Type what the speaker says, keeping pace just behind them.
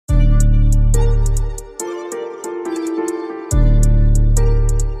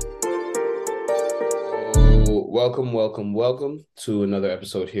welcome to another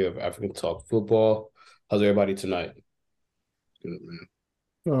episode here of African Talk Football. How's everybody tonight? Good, man.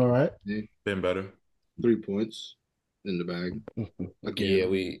 All right. Been better. 3 points in the bag. Again. Yeah,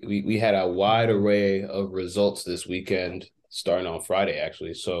 we had a wide array of results this weekend, starting on Friday,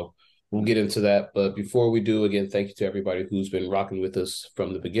 actually. So we'll get into that. But before we do, again, thank you to everybody who's been rocking with us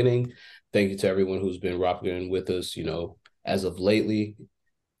from the beginning. Thank you to everyone who's been rocking with us, as of lately.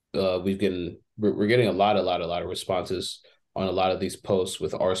 We're getting a lot of responses on a lot of these posts,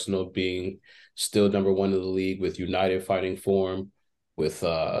 with Arsenal being still number one in the league, with United finding form, with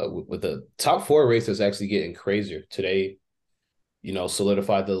the top four race is actually getting crazier today.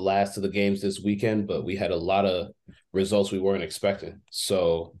 Solidified the last of the games this weekend, but we had a lot of results we weren't expecting.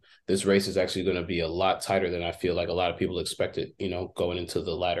 So this race is actually going to be a lot tighter than I feel like a lot of people expected, going into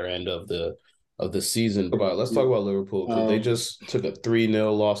the latter end of the season. But let's talk about Liverpool, because they just took a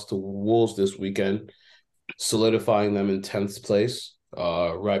 3-0 loss to Wolves this weekend, solidifying them in 10th place,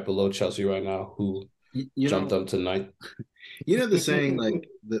 right below Chelsea right now, who jumped up to 9th. You know the saying, like,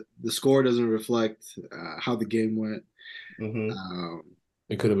 the score doesn't reflect how the game went. Mm-hmm.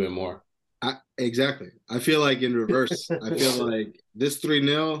 It could have been more. Exactly. I feel like in reverse. I feel like this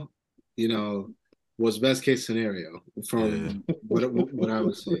 3-0, was best case scenario from what I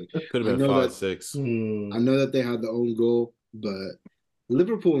was saying. Could have been 5-6. I know that they had the own goal, but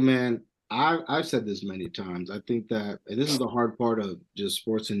Liverpool, man, I've said this many times. I think that, and this is the hard part of just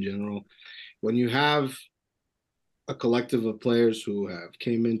sports in general, when you have a collective of players who have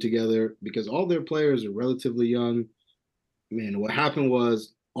came in together, because all their players are relatively young. Man, what happened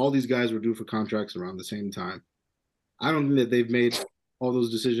was all these guys were due for contracts around the same time. I don't think that they've made all those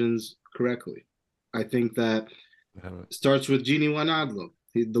decisions correctly. I think that it starts with Gini Wijnaldum,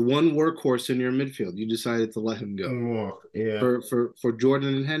 the one workhorse in your midfield. You decided to let him go for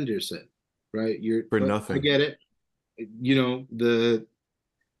Jordan and Henderson, right? Nothing. I get it. The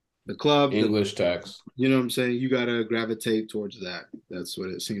club, English tax. You know what I'm saying? You got to gravitate towards that. That's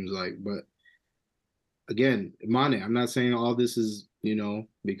what it seems like. But again, Mane, I'm not saying all this is,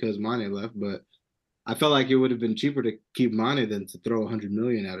 because Mane left, but I felt like it would have been cheaper to keep Mane than to throw 100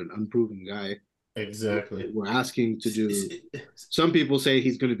 million at an unproven guy. Exactly. We're asking to do. Some people say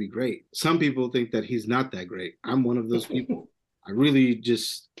he's going to be great. Some people think that he's not that great. I'm one of those people. I really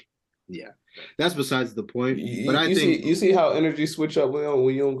just, that's besides the point. But I think you see how energy switch up when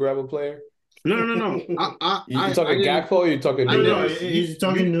you don't grab a player. No. You talking Gakpo or you talking Nunez? He's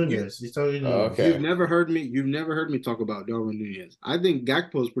talking Nunez. He's talking Nunez. Okay. You've never heard me talk about Darwin Nunez. I think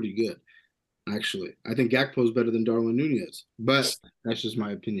Gakpo is pretty good, actually. I think Gakpo is better than Darwin Nunez, but that's just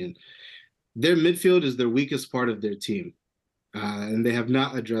my opinion. Their midfield is their weakest part of their team, and they have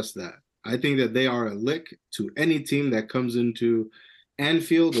not addressed that. I think that they are a lick to any team that comes into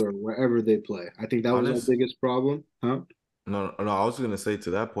Anfield or wherever they play. I think that was our biggest problem, huh? No, I was gonna say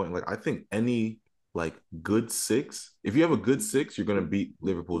to that point, like, I think any good six, if you have a good six, you're gonna beat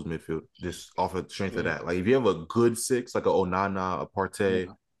Liverpool's midfield just off of the strength of that. Like, if you have a good six, like a Onana, a Partey,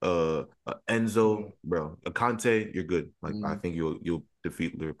 a Enzo, bro, a Conte, you're good. Like, I think you'll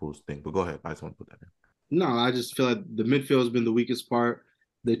defeat Liverpool's thing. But go ahead, I just want to put that in. No, I just feel like the midfield has been the weakest part.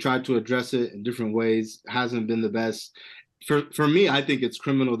 They tried to address it in different ways. Hasn't been the best. For me, I think it's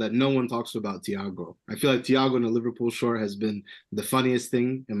criminal that no one talks about Thiago. I feel like Thiago in the Liverpool short has been the funniest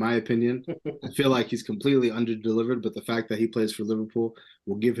thing, in my opinion. I feel like he's completely under-delivered, but the fact that he plays for Liverpool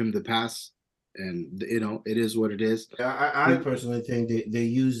will give him the pass. And, it is what it is. I personally think they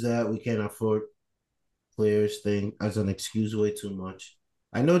use that we can't afford players thing as an excuse way too much.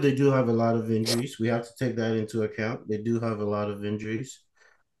 I know they do have a lot of injuries. We have to take that into account. They do have a lot of injuries.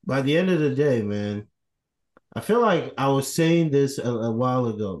 By the end of the day, man, I feel like I was saying this a while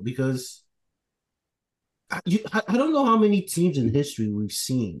ago, because I don't know how many teams in history we've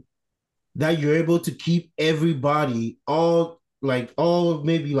seen that you're able to keep everybody all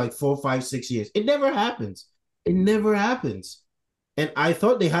maybe 4, 5, 6 years. It never happens. It never happens. And I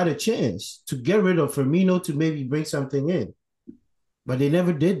thought they had a chance to get rid of Firmino to maybe bring something in, but they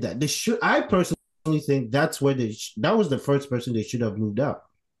never did that. They should. I personally think that's where that was the first person they should have moved out.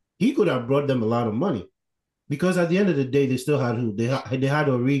 He could have brought them a lot of money. Because at the end of the day, they still had who? They had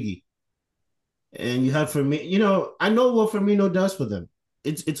Origi. And you have Firmino. I know what Firmino does for them.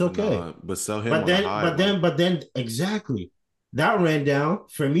 It's okay. But sell him but then exactly. That ran down.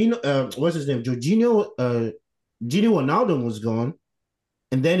 Firmino, what's his name? Gini Wijnaldum was gone.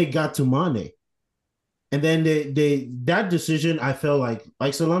 And then it got to Mane. And then that decision, I felt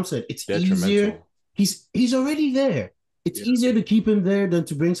like Salam said, it's easier. He's already there. It's easier to keep him there than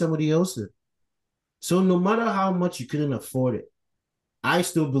to bring somebody else in. So no matter how much you couldn't afford it, I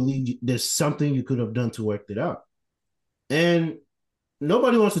still believe there's something you could have done to work it out. And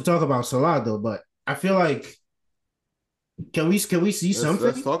nobody wants to talk about Salah though, but I feel like can we see Let's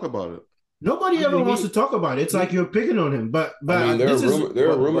something? talk about it. Nobody I ever mean, wants to talk about it. It's like you're picking on him, but I mean, there are this is there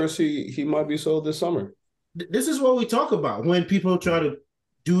are But rumors he might be sold this summer. this is what we talk about when people try to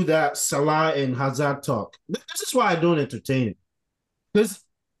do that Salah and Hazard talk. This is why I don't entertain it because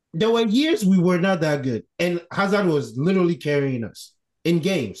there were years we were not that good, and Hazard was literally carrying us in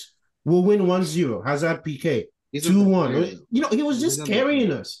games. We'll win 1-0. Hazard PK he's not that 2-1. player, though. You know, he was He's just not that carrying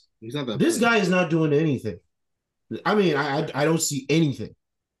player. us. He's not that This player. guy is not doing anything. I mean, I don't see anything.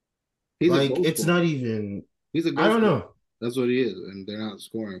 He's a Like goal it's scorer. not even. He's a I goal don't scorer. know. That's what he is, and they're not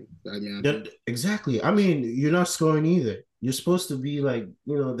scoring. I mean, I think Exactly. I mean, you're not scoring either. You're supposed to be like,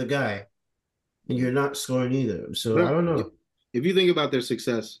 the guy, and you're not scoring either. So I but don't know. if you think about their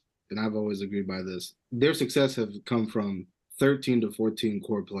success, and I've always agreed by this, their success have come from 13 to 14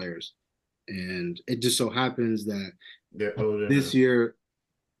 core players. And it just so happens that They're older this now. year,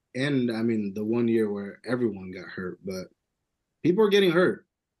 and I mean the 1 year where everyone got hurt, but people are getting hurt.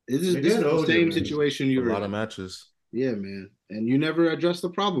 They're This is getting the older, same man. situation A you were lot of in. matches. Yeah, man. And you never address the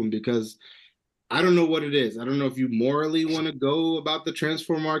problem because I don't know what it is. I don't know if you morally want to go about the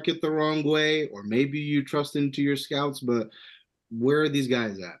transfer market the wrong way, or maybe you trust into your scouts, but where are these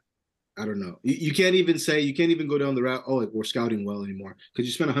guys at? I don't know. You can't even go down the route, oh, like we're scouting well anymore. Because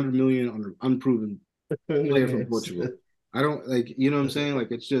you spent 100 million on an unproven player from Portugal. I don't like, you know what I'm saying?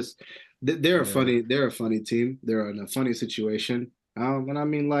 Like it's just Yeah. they're a funny team. They're in a funny situation. And I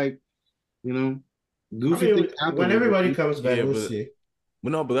mean, like, you know, I goofy mean, things happen when when you're everybody deep. comes back, Yeah, we'll but see.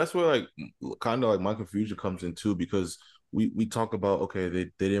 no, but that's where like kind of like my confusion comes in too because we talk about okay they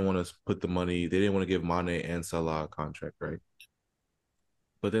didn't want to put the money they didn't want to give Mane and Salah a contract right,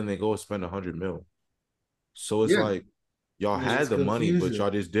 but then they go and spend 100 mil. So it's Yeah, like y'all Yeah, had it's the money, but confusing.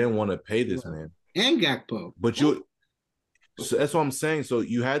 y'all just didn't want to pay this Yeah. man. and Gakpo. But you, so that's what I'm saying. So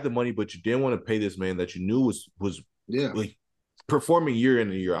you had the money, but you didn't want to pay this man that you knew was Yeah, like performing year in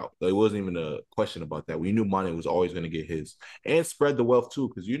and year out. Like, it wasn't even a question about that. We knew Mane was always going to get his and spread the wealth too,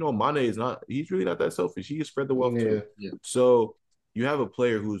 because Mane is not. He's really not that selfish. He can spread the wealth Yeah. too. yeah, So you have a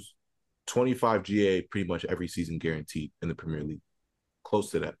player who's 25 GA pretty much every season guaranteed in the Premier League,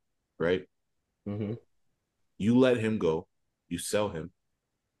 close to that, right? Mm-hmm. You let him go, you sell him,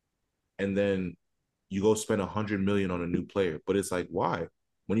 and then you go spend 100 million on a new player. But it's like, why?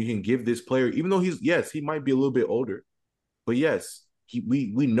 When you can give this player, even though he might be a little bit older, but yes,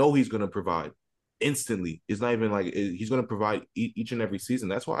 we know he's going to provide instantly. It's not even like he's going to provide each and every season.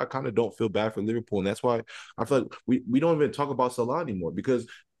 That's why I kind of don't feel bad for Liverpool, and that's why I feel like we don't even talk about Salah anymore because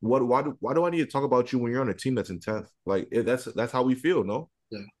why do I need to talk about you when you're on a team that's in 10th? Like that's how we feel, no?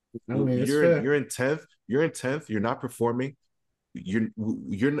 yeah. I mean, it's You're fair. you're in 10th. You're in 10th. You're not performing. You're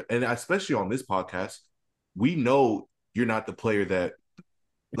and especially on this podcast, we know you're not the player that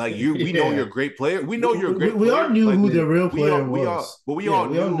like you. We know you're Yeah. a great player. We know you're a great We all player. knew Like who the real we all player we all, was. but we Yeah, all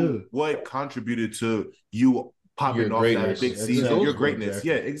we all knew knew. what contributed to you Your popping off that greatness. big The season. goal Your Exactly. scorer. greatness,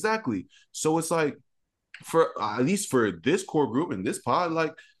 yeah, exactly. So it's like for at least for this core group and this pod,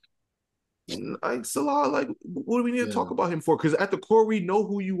 like Salah, like what do we need to Yeah, talk about him for? Because at the core, we know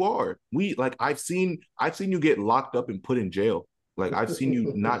who you are. We like I've seen you get locked up and put in jail. Like I've seen you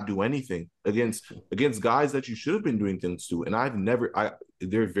yeah, not do anything against guys that you should have been doing things to. And I've never I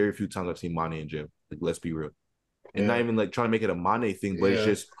there are very few times I've seen Mane in jail. Like let's be real. And not Yeah. even like trying to make it a Mane thing, but it's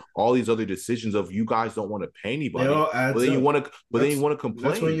Yeah. just all these other decisions of you guys don't want to pay They anybody, all adds up. but then you want to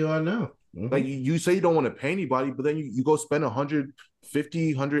That's where complain. you are now. Like Mm-hmm. you say you don't want to pay anybody, but then you go spend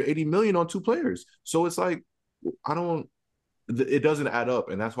 150, 180 million on two players. So it's like I don't it doesn't add up.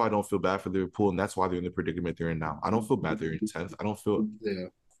 And that's why I don't feel bad for Liverpool. And that's why they're in the predicament they're in now. I don't feel bad they're in 10th. I don't feel yeah.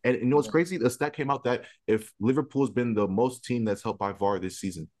 and you know what's crazy? The stat came out that if Liverpool's been the most team that's helped by VAR this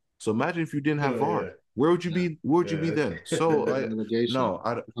season. So imagine if you didn't have Oh, VAR. yeah. Where would you Yeah. be? Where would you be then? So Relegation no,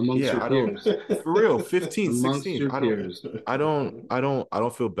 I amongst your yeah, I don't peers. for real, 15, Amongst 16. your peers. I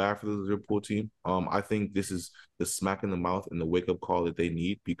don't feel bad for the Liverpool team. I think this is the smack in the mouth and the wake up call that they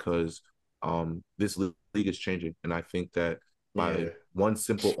need because this league is changing. And I think that by Yeah. one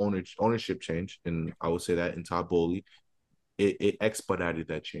simple ownership change, and I would say that in Todd Bowley, it expedited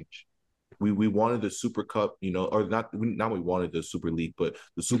that change. We wanted the Super Cup, or not we wanted the Super League, but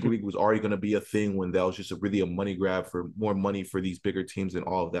the Super League was already going to be a thing when that was just really a money grab for more money for these bigger teams and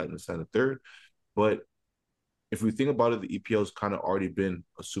all of that in the second and third. But if we think about it, the EPL's kind of already been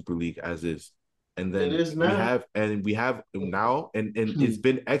a Super League as is. And It then is now. we have now and it's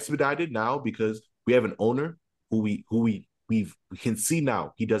been expedited now because we have an owner who we can see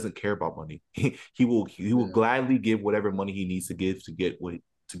now he doesn't care about money. He will Yeah. gladly give whatever money he needs to give to get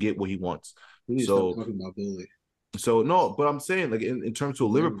what he wants. We need to stop So talking about bully. So no, but I'm saying like in terms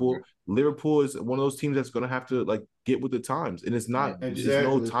of Liverpool is one of those teams that's gonna have to like get with the times, and it's not. It's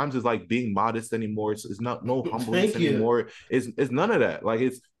no Exactly. times is like being modest anymore. It's not no humbleness Thank you. anymore. It's none of that. Like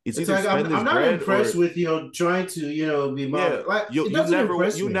it's It's either like spend this I'm not bread impressed or with trying to be yeah. modern. Like You it you doesn't never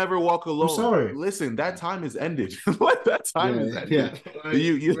impress you me. never walk I'm alone. sorry. Listen, that time is ended. Like that time is Yeah. ended. Like,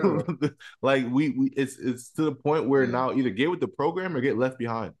 You bro. like we it's to the point where Yeah. now either get with the program or get left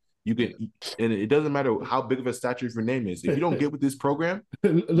behind. You Yeah. can, and it doesn't matter how big of a stature your name is. If you don't get with this program,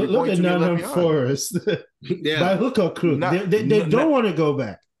 you're Look going at to get left Nottingham behind. Forest. Yeah. By hook or crook, Not, they don't not want to go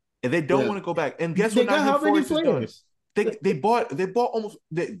back. and they don't Yeah. want to go back. And guess They what got Nottingham how many Forest has done? players? They bought almost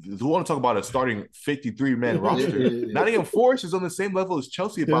they want to talk about a starting 53-man roster. Yeah. Nottingham Forest is on the same level as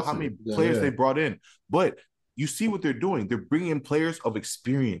Chelsea about how Chelsea. many Yeah. players they brought in. But you see what they're doing. They're bringing in players of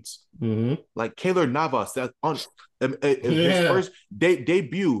experience. Mm-hmm. Like Keylor Navas, that on his Yeah. first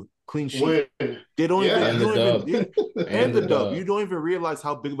debut clean sheet. Win. They don't Yeah. even And you the don't dub. even And the the dub. dub. You don't even realize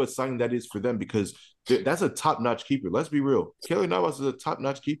how big of a signing that is for them because that's a top-notch keeper. Let's be real. Keylor Navas is a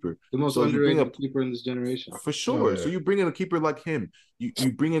top-notch keeper. The most So you bring underrated up keeper in this generation. for sure. Oh, yeah. So you bring in a keeper like him. You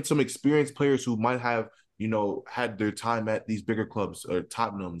bring in some experienced players who might have had their time at these bigger clubs or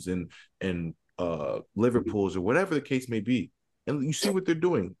Tottenhams and Liverpools or whatever the case may be. And you see what they're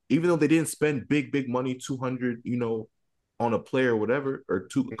doing. Even though they didn't spend big money, 200, on a player or whatever, or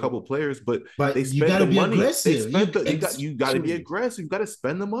a couple players, but they you spent got the to be money. They aggressive. spent you got to be aggressive. You got to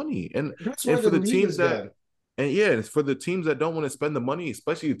spend the money. That's why And for the the league teams is that done. and yeah, it's for the teams that don't want to spend the money,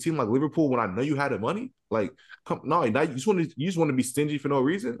 especially a team like Liverpool. When I know you had the money, like, come no, now you just want to be stingy for no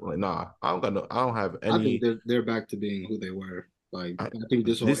reason. Like, nah, I don't have I think any. they're back to being who they were. Like I, I think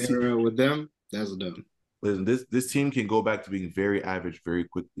this whole this te- era with them, that's done. listen, this team can go back to being very average very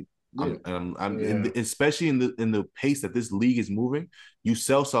quickly. Yeah. Especially in the pace that this league is moving. You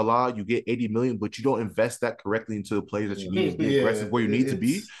sell Salah, you get 80 million, but you don't invest that correctly into the players that you need to be aggressive where you need to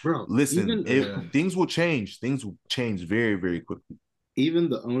be. Bro, Listen, even things will change. Things will change very, very quickly. even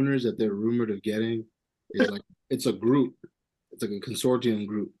the owners that they're rumored of getting is like it's a group. It's like a consortium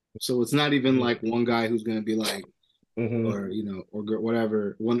group. So it's not even like one guy who's going to be like, or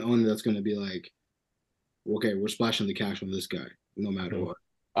whatever, one owner that's going to be like, okay, we're splashing the cash on this guy no matter what.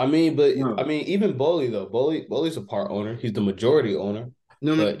 I mean, but No. I mean, even Bowley though. Bowley's a part owner. He's the majority owner.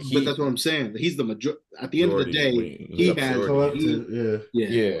 No, but that's what I'm saying. He's the major. At the end of the day, he has collective.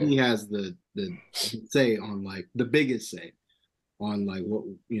 he has the say on like the biggest say on like what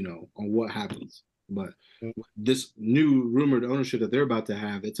on what happens. But this new rumored ownership that they're about to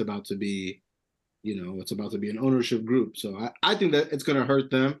have, it's about to be an ownership group. So I think that it's going to hurt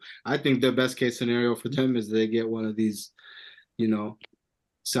them. I think the best case scenario for them is they get one of these,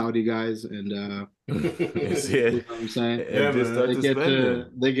 Saudi guys and you know what I'm saying? Yeah,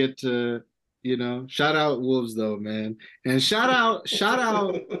 they get to shout out Wolves though, man. And shout out,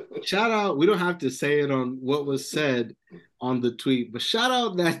 we don't have to say it on what was said on the tweet, but shout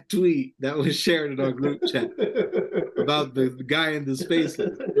out that tweet that was shared in our group chat about the guy in the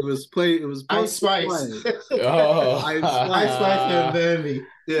spaces. It was Ice Spice. Ice Spice and Bambi.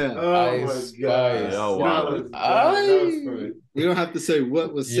 Yeah. Oh Ice my god. Spice. Oh, wow. That was funny. We don't have to say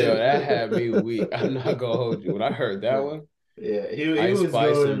what was said. Yeah, that had me weak. I'm not gonna hold you. When I heard that one, Yeah, he Ice was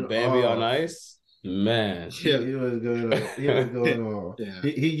Spice going and Bambi off. on ice. Man, Yeah. He was going off. He was going off. Yeah.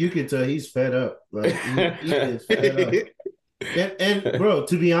 You can tell he's fed up. Like he is fed up. And bro,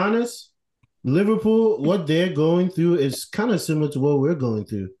 to be honest, Liverpool, what they're going through is kind of similar to what we're going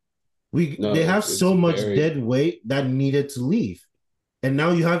through. They have so much dead weight that needed to leave. And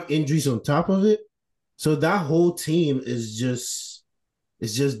now you have injuries on top of it. So that whole team is just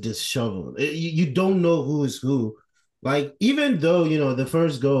disheveled. You don't know who is who. Like, even though, the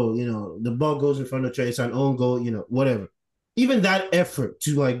first goal, the ball goes in front of Trey, it's an own goal, whatever. Even that effort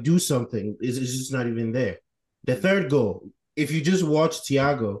to, like, do something is just not even there. The third goal, if you just watch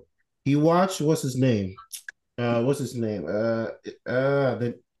Thiago, he watched, what's his name? The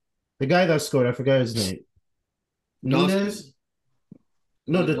guy that scored, I forgot his name. Nunes?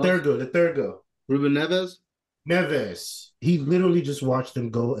 No, the third goal. Ruben Neves. He literally just watched him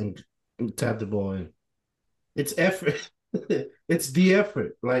go and tap the ball in. It's effort. It's the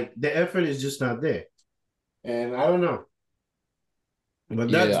effort. Like, the effort is just not there. And I don't know. But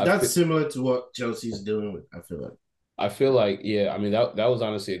that's similar to what Chelsea's dealing with, I feel like. I feel like, yeah, I mean, that was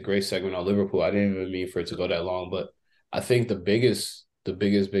honestly a great segment on Liverpool. I didn't even mean for it to go that long, but I think the biggest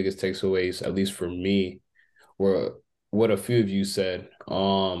takeaways, at least for me, were what a few of you said.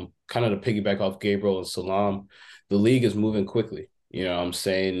 Kind of to piggyback off Gabriel and Salam, the league is moving quickly. You know what I'm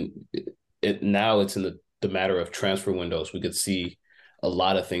saying? Now it's in the matter of transfer windows. We could see a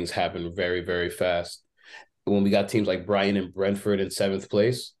lot of things happen very, very fast. when we got teams like Brighton and Brentford in 7th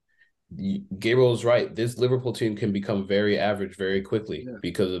place, Gabriel's right. This Liverpool team can become very average very quickly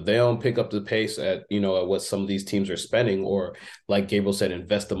because if they don't pick up the pace at at what some of these teams are spending, or like Gabriel said,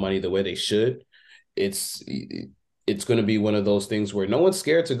 invest the money the way they should, it's going to be one of those things where no one's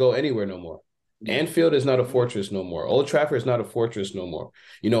scared to go anywhere no more. Anfield is not a fortress no more. Old Trafford is not a fortress no more.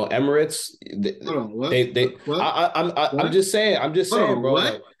 Emirates. I'm just saying, bro.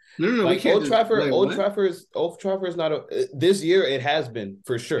 What? No, like Old Trafford is not a. This year it has been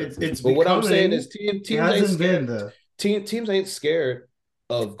for sure. But what I'm saying is teams ain't scared. Teams ain't scared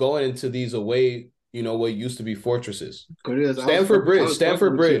of going into these away. What used to be fortresses. Stamford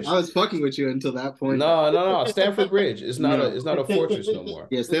Bridge. I was fucking with you until that point. No. Stamford Bridge is not a fortress no more.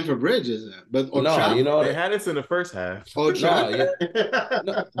 Yeah, Stamford Bridge isn't. But they had us in the first half. Bro.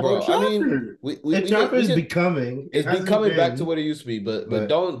 I mean, Trafford is becoming. It's becoming back to what it used to be. But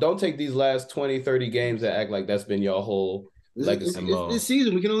don't take these last 20, 30 games and act like that's been your whole legacy. It's this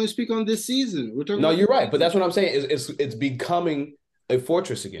season. We can only speak on this season. We're talking. No, you're right. But that's what I'm saying. It's becoming a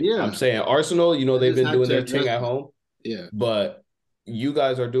fortress again. Yeah. I'm saying Arsenal, they've been doing their thing at home. Yeah. But you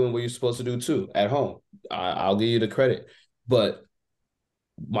guys are doing what you're supposed to do too at home. I'll give you the credit. But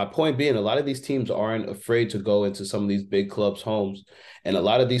my point being, a lot of these teams aren't afraid to go into some of these big clubs' homes. And a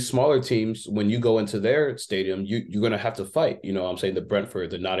lot of these smaller teams, when you go into their stadium, you're going to have to fight. I'm saying the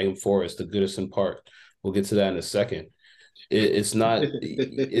Brentford, the Nottingham Forest, the Goodison Park. We'll get to that in a second. It's not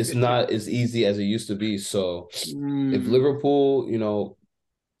as easy as it used to be. So if Liverpool,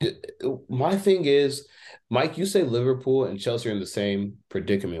 my thing is, Mike, you say Liverpool and Chelsea are in the same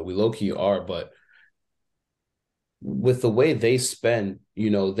predicament. We low-key are, but with the way they spend,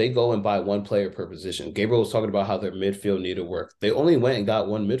 they go and buy one player per position. Gabriel was talking about how their midfield needed work. They only went and got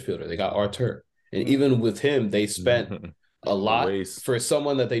one midfielder. They got Artur. And even with him, they spent a lot for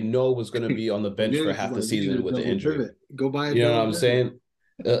someone that they know was going to be on the bench for half the season with the injury. Go buy it. You know what I'm saying?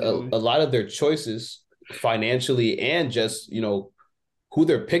 A lot of their choices financially and just, who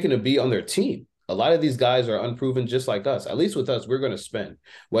they're picking to be on their team. A lot of these guys are unproven just like us. At least with us, we're going to spend.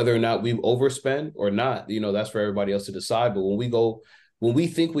 Whether or not we overspend or not, that's for everybody else to decide. But when we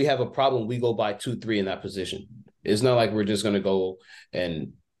think we have a problem, we go buy 2-3 in that position. It's not like we're just going to go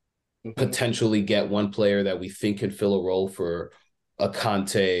and potentially get one player that we think can fill a role for a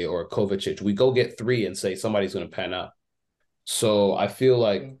Conte or a Kovacic. We go get 3 and say somebody's going to pan out. So I feel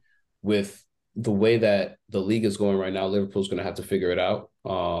like with the way that the league is going right now, Liverpool's going to have to figure it out.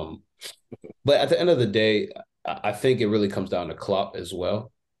 But at the end of the day, I think it really comes down to Klopp as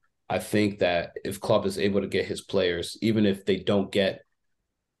well. I think that if Klopp is able to get his players, even if they don't get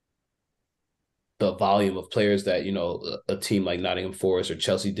the volume of players that, a team like Nottingham Forest or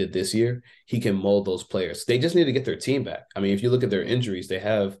Chelsea did this year, he can mold those players. They just need to get their team back. I mean, if you look at their injuries, they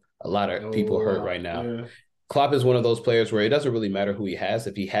have a lot of people hurt right now. Yeah. Klopp is one of those players where it doesn't really matter who he has.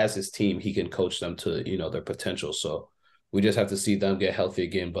 If he has his team, he can coach them to, their potential. So we just have to see them get healthy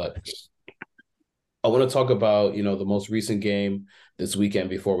again. But I want to talk about, the most recent game this weekend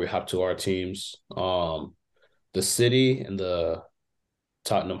before we hop to our teams. The City and the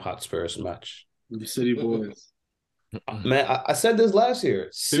Tottenham Hotspurs match. The City boys. Man, I said this last year.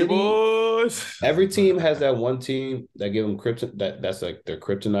 City boys. Every team has that one team that give them that's like their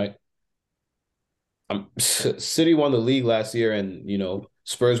kryptonite. City won the league last year, and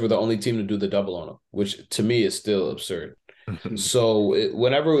Spurs were the only team to do the double on them, which to me is still absurd. So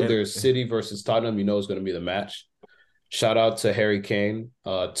whenever there's City versus Tottenham, it's going to be the match. Shout out to Harry Kane,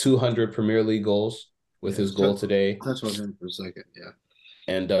 200 Premier League goals with his goal today. Touch on him for a second, yeah.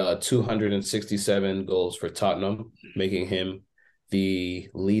 And 267 goals for Tottenham, making him the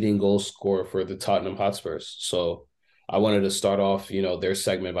leading goal scorer for the Tottenham Hotspurs. So I wanted to start off, their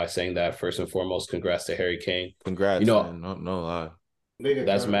segment by saying that first and foremost, congrats to Harry Kane. Congrats, man. No lie.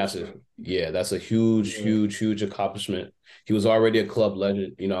 That's massive. Yeah, that's a huge accomplishment. He was already a club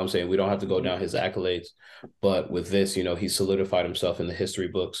legend. What I'm saying? We don't have to go down his accolades. But with this, he solidified himself in the history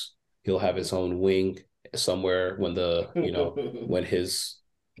books. He'll have his own wing somewhere when when his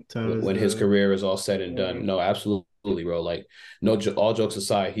career is all said and done. No, absolutely, bro. Like, all jokes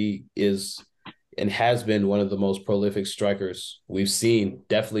aside, he is and has been one of the most prolific strikers we've seen,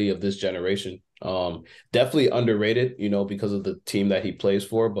 definitely of this generation. Definitely underrated, because of the team that he plays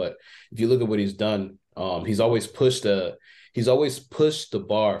for. But if you look at what he's done, he's always pushed the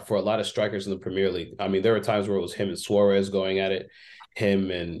bar for a lot of strikers in the Premier League. I mean, there were times where it was him and Suarez going at it,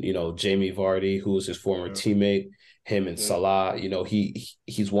 him and Jamie Vardy, who was his former teammate, him and Salah.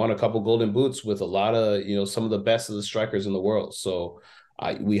 He's won a couple golden boots with a lot of some of the best of the strikers in the world. So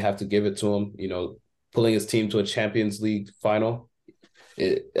we have to give it to him. Pulling his team to a Champions League final.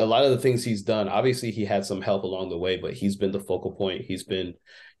 a lot of the things he's done, obviously he had some help along the way, but he's been the focal point. He's been,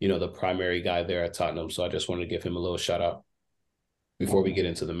 the primary guy there at Tottenham. So I just wanted to give him a little shout out before we get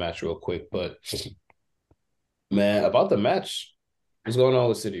into the match real quick. But man, about the match, what's going on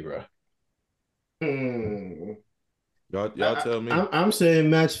with City, bro? Y'all tell me. I'm saying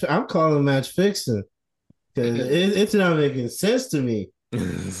match. I'm calling match fixing because it's not making sense to me.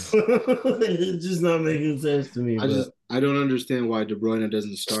 It's just not making sense to me. I don't understand why De Bruyne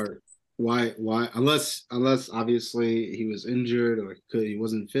doesn't start. Why? Unless obviously he was injured or he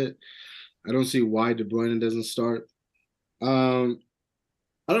wasn't fit. I don't see why De Bruyne doesn't start. I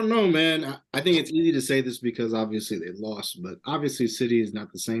don't know, man. I think it's easy to say this because obviously they lost, but obviously City is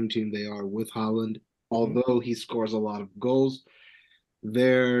not the same team they are with Haaland. Although he scores a lot of goals,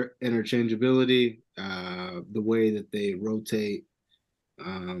 their interchangeability, the way that they rotate,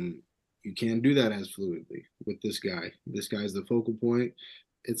 you can't do that as fluidly with this guy. This guy's the focal point.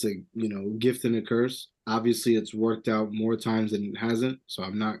 It's a gift and a curse. Obviously, it's worked out more times than it hasn't. So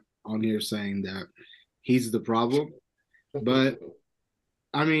I'm not on here saying that he's the problem, but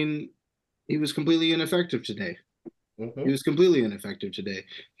I mean, he was completely ineffective today. Mm-hmm. He was completely ineffective today.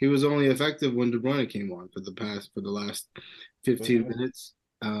 He was only effective when De Bruyne came on for the last 15 minutes.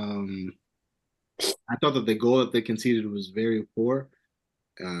 I thought that the goal that they conceded was very poor.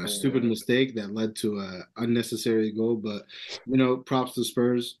 Stupid mistake that led to a unnecessary goal, but props to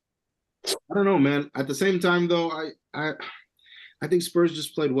Spurs. I don't know, man. At the same time, though, I think Spurs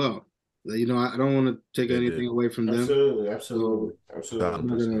just played well. I don't want to take anything away from them. Absolutely. I'm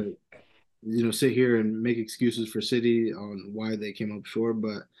not gonna, sit here and make excuses for City on why they came up short,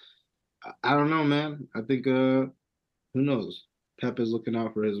 but I don't know, man. I think who knows? Pep is looking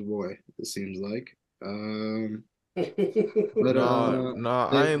out for his boy. It seems like. But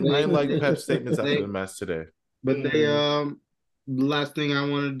I ain't like Pep's statements after the match today. But the last thing I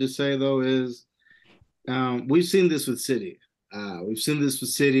wanted to say though is we've seen this with City.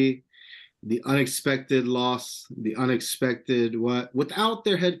 The unexpected loss, the unexpected without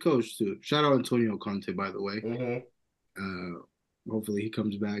their head coach too. Shout out Antonio Conte, by the way. Hopefully he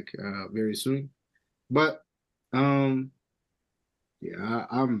comes back very soon. But I'm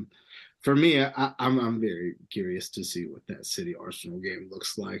very curious to see what that City Arsenal game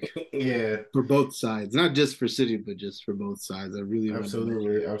looks like. Yeah, for both sides, not just for City, but just for both sides. I really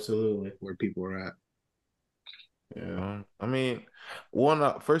absolutely where people are at. Yeah, I mean,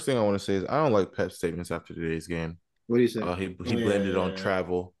 first thing I want to say is I don't like Pep's statements after today's game. What do you say? He blamed it on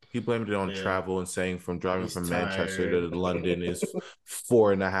travel. He blamed it on travel and saying driving from Manchester to London is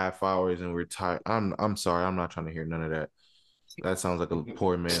 4.5 hours and we're tired. I'm sorry, I'm not trying to hear none of that. That sounds like a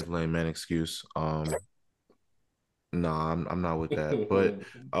poor man's lame man excuse. No, I'm not with that.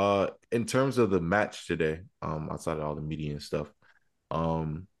 But in terms of the match today, outside of all the media and stuff,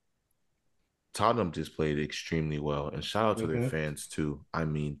 Tottenham just played extremely well, and shout out to their fans too. I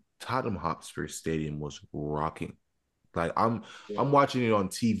mean, Tottenham Hotspur Stadium was rocking. Like I'm watching it on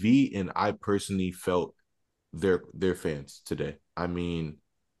TV, and I personally felt their fans today. I mean,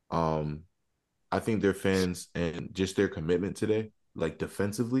 I think their fans and just their commitment today, like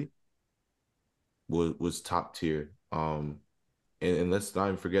defensively, was top tier. And let's not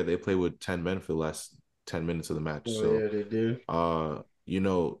even forget they played with 10 men for the last 10 minutes of the match. Yeah, they did.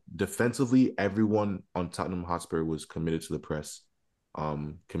 Defensively, everyone on Tottenham Hotspur was committed to the press,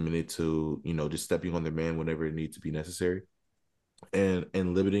 committed to, just stepping on their man whenever it needs to be necessary and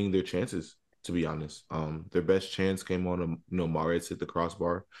limiting their chances, to be honest. Their best chance came on, Mahrez hit the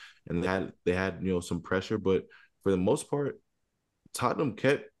crossbar and they had, some pressure, but for the most part, Tottenham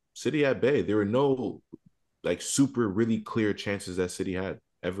kept City at bay. There were no super really clear chances that City had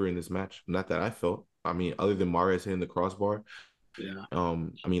ever in this match. Not that I felt. I mean, other than Mahrez hitting the crossbar, yeah.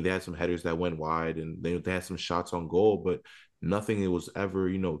 I mean, they had some headers that went wide and they had some shots on goal, but nothing it was ever,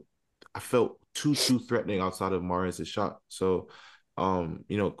 I felt too threatening outside of Mahrez's shot. So,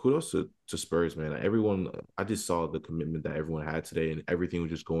 kudos to Spurs, man. Everyone, I just saw the commitment that everyone had today and everything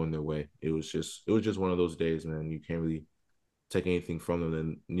was just going their way. It was just one of those days, man. You can't really take anything from them.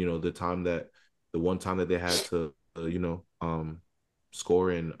 And, the one time that they had to,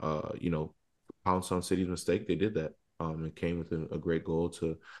 score and, pounce on City's mistake, they did that. It came with a great goal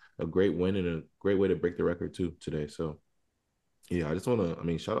to a great win and a great way to break the record too today. So yeah, I just want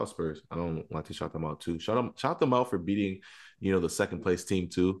to, shout out Spurs. I don't like to shout them out too. Shout them out for beating, the second place team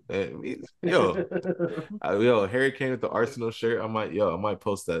too. Harry Kane with the Arsenal shirt. I might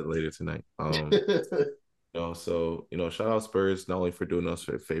post that later tonight. So shout out Spurs not only for doing us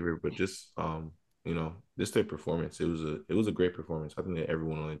a favor, but just just their performance. It was a great performance. I think that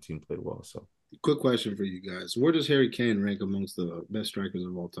everyone on the team played well. So, quick question for you guys: where does Harry Kane rank amongst the best strikers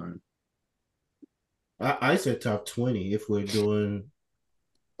of all time? I said top 20 if we're doing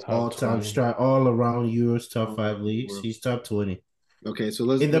Top 20. all around Euros top 5 leagues. He's top 20. Okay, so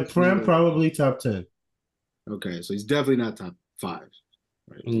let's in the Prem probably top 10. Okay, so he's definitely not top 5.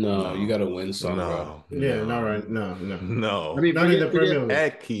 Right? No, you got to win some, bro. Yeah, not right. No. I mean, not in the Premier League.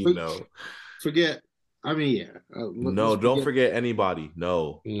 Heck, no. Forget. I mean, yeah. No, don't forget anybody.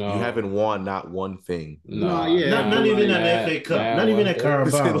 No, you haven't won not one thing. No, yeah, not even an FA Cup, not even a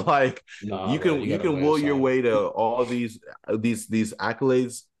Carabao. Like you can will your way to all these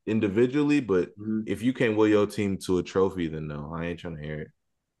accolades individually, but if you can't will your team to a trophy, then no, I ain't trying to hear it.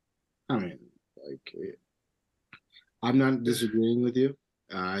 I mean, I'm not disagreeing with you.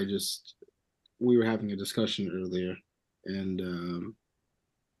 We were having a discussion earlier, and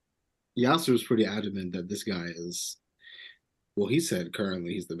Yasser was pretty adamant that this guy is. Well, he said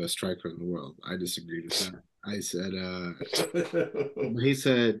currently he's the best striker in the world. I disagreed with that. I said, he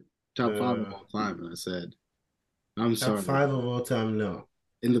said top 5 of all time, and I said, I'm sorry. Top 5 of all time, no.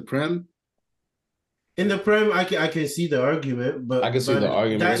 In the Prem. In the Prem, I can see the argument, but I can see the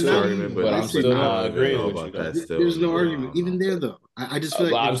argument, but I'm still not agreeing with you. There's no argument even there, though. I just feel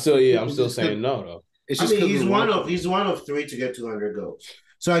like I'm still saying no, though. It's just he's one of 3 to get 200 goals,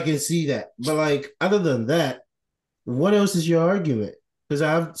 so I can see that. But other than that, what else is your argument? Because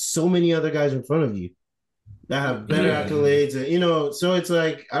I have so many other guys in front of you that have better accolades, and so it's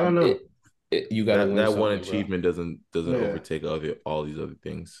I don't know. You got that one achievement doesn't overtake all these other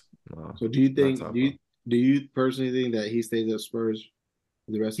things. So do you think? Do you personally think that he stays at Spurs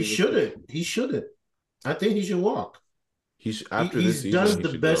the rest of his life? He shouldn't. I think he should walk. He's done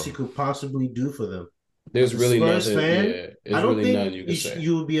the best he could possibly do for them. There's really nothing. I don't think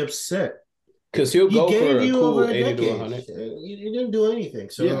you would be upset. Because he'll go for a cool 80 to 100. He didn't do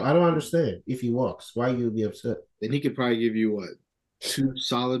anything. So I don't understand if he walks. Why you would be upset? Then he could probably give you, 2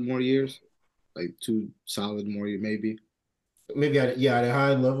 solid more years? 2 solid more years, maybe? Maybe at a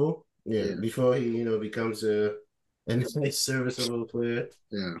high level. Yeah, before he, becomes a nice serviceable player.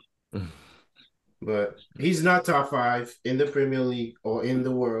 Yeah. But he's not top 5 in the Premier League or in the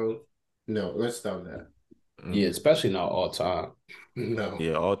world. No, let's stop that. Yeah, especially not all time. No.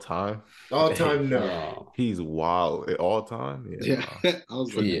 Yeah, all time. All time, no. He's wild at all time. Yeah. I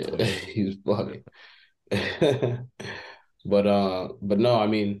was he's funny. But no, I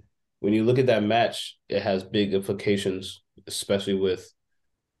mean, when you look at that match, it has big implications, especially with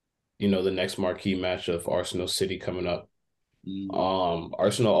the next marquee match of Arsenal City coming up.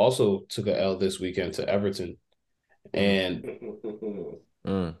 Arsenal also took a L this weekend to Everton, and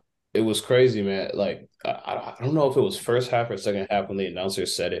it was crazy, man. I don't know if it was first half or second half when the announcer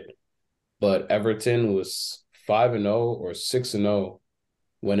said it, but Everton was 5-0 or 6-0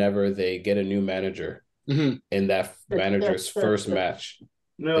 whenever they get a new manager. In that manager's first match,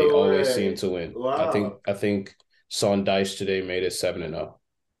 they always seem to win. Wow. I think Sean Dyche today made it 7-0.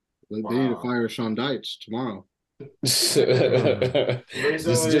 They need to fire Sean Dyche tomorrow. just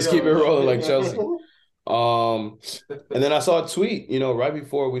keep it rolling like Chelsea. And then I saw a tweet, right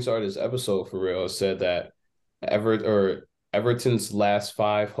before we started this episode for real, said that Everton's last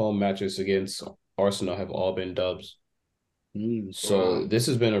 5 home matches against Arsenal have all been dubs. So this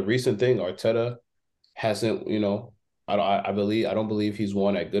has been a recent thing. Arteta hasn't, I don't believe he's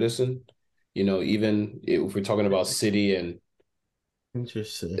won at Goodison. Even if we're talking about City and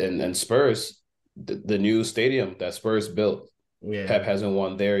Spurs, the new stadium that Spurs built, Pep hasn't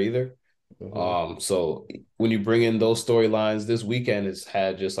won there either. So when you bring in those storylines, this weekend has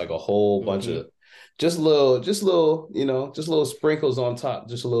had just a whole bunch of just little sprinkles on top,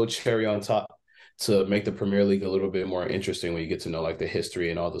 just a little cherry on top to make the Premier League a little bit more interesting when you get to know the history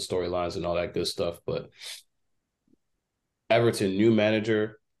and all the storylines and all that good stuff. But Everton, new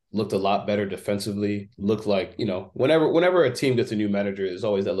manager, looked a lot better defensively. Looked like, whenever a team gets a new manager, there's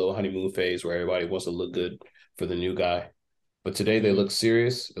always that little honeymoon phase where everybody wants to look good for the new guy. But today they look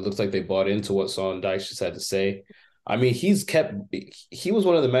serious. It looks like they bought into what Sean Dyche just had to say. I mean, he was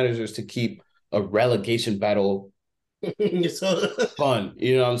one of the managers to keep a relegation battle fun.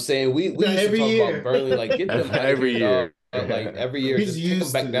 You know what I'm saying? We used to talk about Burnley, get them every year. Every year, he's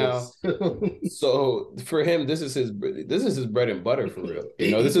just take them back down. So for him, this is his bread and butter for real.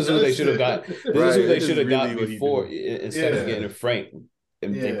 This is who they should have got. This is who they should have got before instead of getting Frank.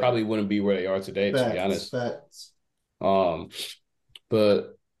 And they probably wouldn't be where they are today, to be honest. Facts.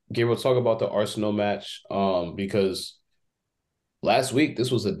 But Gabriel, talk about the Arsenal match. Because last week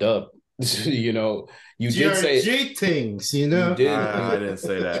this was a dub. You know, you did say GRG things, you you know. did I you didn't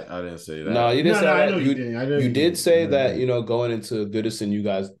say that. I didn't say no, that. you didn't No, say no, all I know that. you didn't. I know You you did didn't. I say know you that, didn't. going into Goodison, you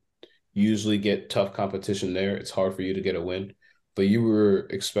guys usually get tough competition there. It's hard for you to get a win, but you were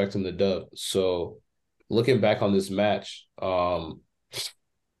expecting the dub. So looking back on this match,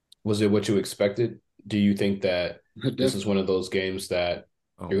 was it what you expected? Do you think that this is Definitely. one of those games that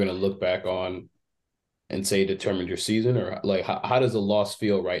Oh, you're going to look back on and say determined your season, or like how does the loss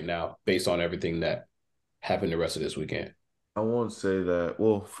feel right now based on everything that happened the rest of this weekend? I won't say that.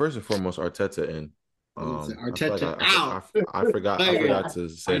 Well, first and foremost, Arteta in. Our I feel like Arteta out. I Player. forgot to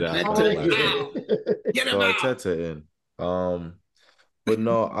say that Arteta last week. out. Get So him out. Arteta in. But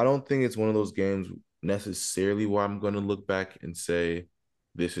no, I don't think it's one of those games necessarily where I'm going to look back and say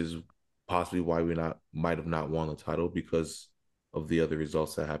this is possibly why we not might have not won the title because of the other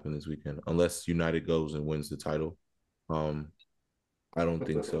results that happened this weekend. Unless United goes and wins the title, um, I don't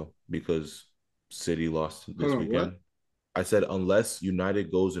think so because City lost Hold this on, what? weekend. I said unless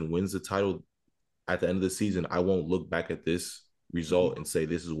United goes and wins the title at the end of the season, I won't look back at this result and say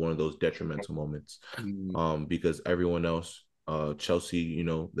this is one of those detrimental moments. Mm, Because everyone else, Chelsea, they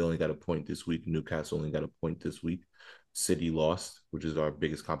only got a point this week. Newcastle only got a point this week. City lost, which is our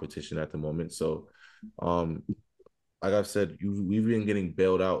biggest competition at the moment. So, um, like I've said, we've been getting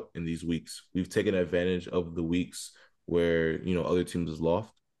bailed out in these weeks. We've taken advantage of the weeks where other teams has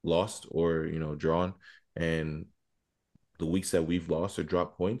lost or drawn, and the weeks that we've lost or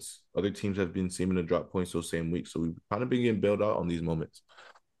dropped points, other teams have been seeming to drop points those same weeks. So we've kind of been getting bailed out on these moments.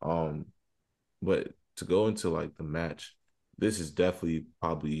 Um, but to go into like the match, this is definitely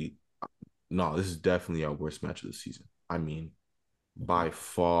probably no, this is definitely our worst match of the season. I mean, by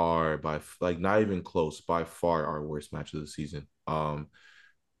far, by like not even close, by far our worst match of the season.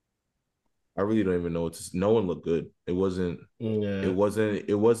 I really don't even know what to. No one looked good. It wasn't. It Yeah. wasn't.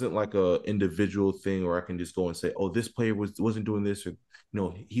 It wasn't like a individual thing where I can just go and say, "Oh, this player wasn't doing this," or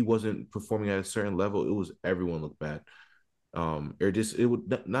he wasn't performing at a certain level. It was everyone looked bad. Or just it would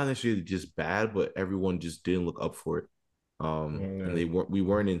not necessarily just bad, but everyone just didn't look up for it. And Yeah. we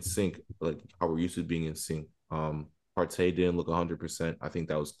weren't in sync like how we're used to being in sync. Partey didn't look 100%. I think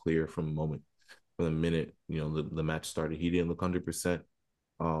that was clear from the minute the match started. He didn't look 100%.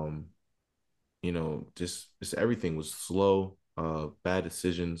 Um, just everything was slow, bad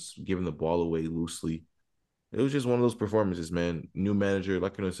decisions, giving the ball away loosely. It was just one of those performances, man. New manager,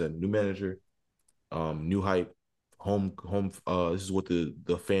 like I said, new manager, new hype, home. This is what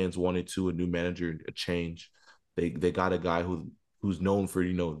the fans wanted to a new manager, a change. They got a guy who's known for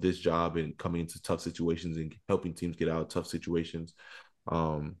this job and coming into tough situations and helping teams get out of tough situations.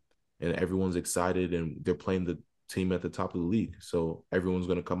 Um, and everyone's excited and they're playing the team at the top of the league, so everyone's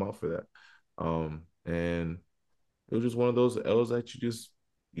going to come out for that. And it was just one of those L's that you just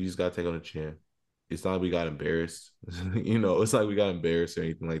gotta take on the chin. It's not like we got embarrassed, it's like we got embarrassed or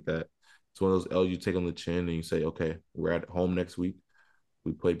anything like that. It's one of those L's you take on the chin and you say, okay, we're at home next week.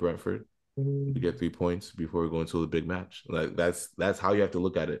 We play Brentford. We get 3 points before we go into the big match. Like that's how you have to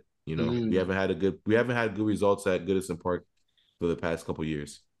look at it. mm. We haven't had good results at Goodison Park for the past couple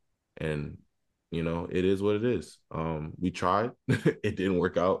years, and it is what it is. We tried, it didn't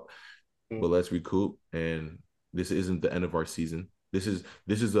work out, but let's recoup. And this isn't the end of our season. This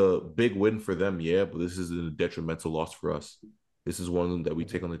is a big win for them, yeah, but this is a detrimental loss for us. This is one of them that we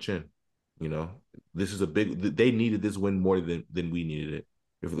take on the chin. You know, this is a big. They needed this win more than we needed it.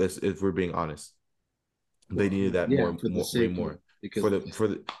 If we're being honest, they Well, needed that yeah, for the way sake of more because for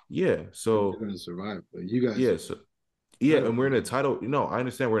the yeah. they're So going to survive. But you guys, yeah, so yeah, title and we're in a title. I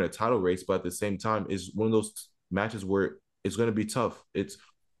understand we're in a title race, but at the same time, it's one of those matches where it's going to be tough. It's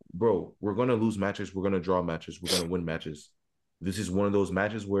bro, we're going to lose matches, we're going to draw matches, we're going to win matches. This is one of those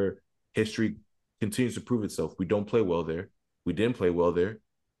matches where history continues to prove itself. We don't play well there. We didn't play well there.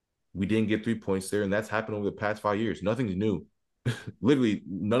 We didn't get 3 points there, and that's happened over the past 5 years. Nothing's new. Literally,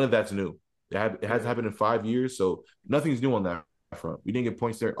 none of that's new. It has happened in 5 years, so nothing's new on that front. We didn't get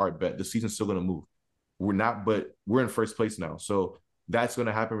points there. All right, bet the season's still going to move. We're not, but we're in first place now. So that's going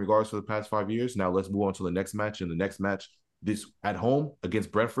to happen regardless of the past 5 years. Now let's move on to the next match. And the next match, this at home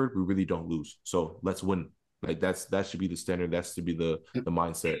against Brentford, we really don't lose. So let's win. Like that should be the standard. That should be the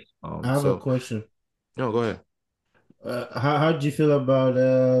mindset. I have a So question. no, go ahead. How did you feel about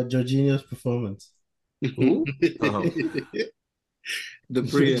Jorginho's performance? Who? the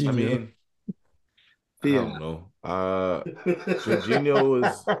pre I Jorginho. mean, I Thea. don't know. Jorginho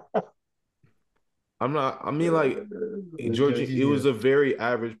was. I'm not. I mean, like Georgie. It was Jorginho. a very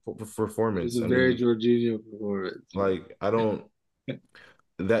average It was performance. a I very mean, Jorginho performance. like I don't.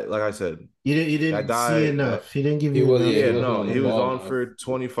 that, like I said, You that didn't see guy that enough. He didn't give He you was, enough. yeah, he yeah, wasn't no, on the he was ball on enough. for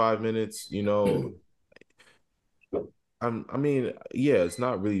 25 minutes. I mean, yeah, it's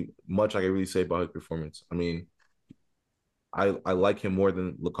not really much I can really say about his performance. I mean, I like him more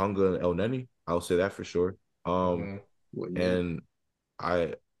than Lukonga and El Neni. I'll say that for sure. Mhm. Well, yeah. And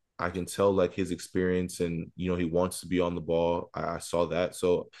I I can tell like his experience and he wants to be on the ball. I saw that.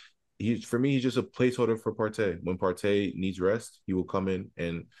 So for me, he's just a placeholder for Partey. When Partey needs rest, he will come in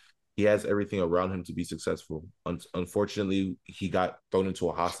and he has everything around him to be successful. Unfortunately, he got thrown into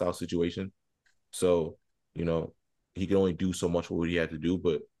a hostile situation. So, you know, he can only do so much what he had to do,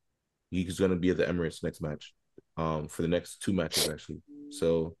 but he's going to be at the Emirates next match, for the next 2 matches actually.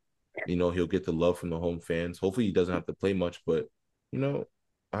 So, he'll get the love from the home fans. Hopefully, he doesn't have to play much, but you know,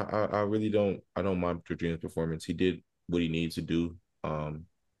 I really don't mind Jorginho's performance. He did what he needs to do, and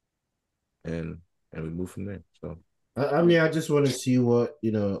we move from there. So I mean, I just want to see what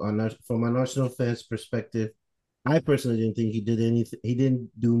from an Arsenal fans' perspective. I personally didn't think he did anything. He didn't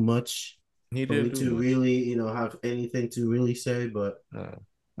do much he for me didn't do to much. really, have anything to really say. But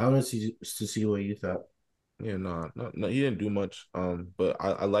I want to see what you thought. Yeah, no, he didn't do much. But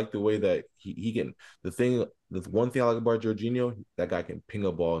I like the way that he can. The one thing I like about Jorginho, that guy can ping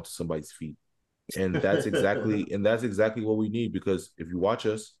a ball into somebody's feet, and that's exactly what we need. Because if you watch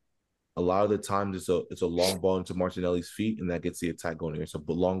us, a lot of the times it's a long ball into Martinelli's feet, and that gets the attack going. It's a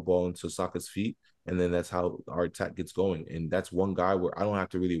long ball into Saka's feet, and then that's how our attack gets going. And that's one guy where I don't have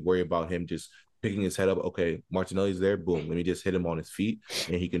to really worry about him just picking his head up. Okay, Martinelli's there, boom. Let me just hit him on his feet,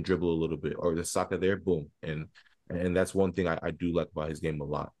 and he can dribble a little bit. Or the Saka there, boom. And that's one thing I do like about his game a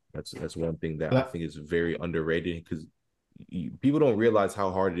lot. That's one thing that I think is very underrated because people don't realize how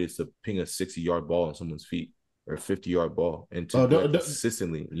hard it is to ping a 60-yard ball on someone's feet or a 50-yard ball, and to Oh, do that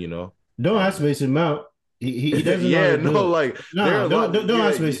consistently. Don't ask Mason Mount. He doesn't know how Yeah, to do no, it. like there are No, a lot. don't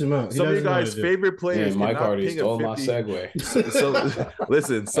ask Mason Mount. He Some of your doesn't know how to guys' do it. favorite players Man, Mike cannot already ping a stole my 50. segue. So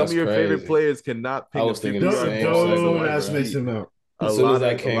listen, some That's of your favorite crazy. players cannot I ping a was thinking the 50-yard same ball on Don't segue, somebody's ask bro. Mason feet. Mount. As soon as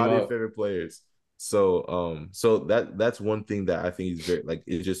that A came lot of your up, favorite players. So that's one thing that I think is very like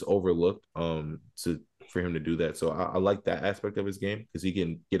it's just overlooked for him to do that. So I like that aspect of his game because he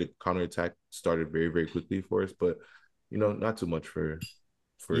can get a counterattack started very, very quickly for us, but not too much for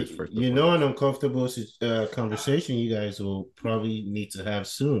his first An performance. uncomfortable conversation you guys will probably need to have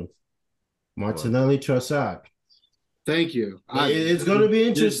soon. What? Martinelli Trossard. Thank you. It's going to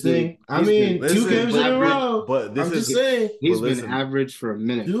be This dude, interesting. I he's been mean, two Listen, games in a average. row. but this I'm just is saying. but He's been listen, average for a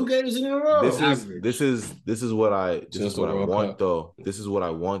minute. 2 games in a row. this is Average. this is what I since the World want Cup. though. This is what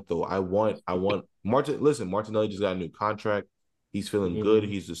I want though. I want Martin. Listen, Martinelli just got a new contract. He's feeling good.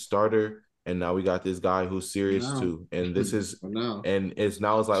 He's the starter, and now we got this guy who's serious too. And this is and it's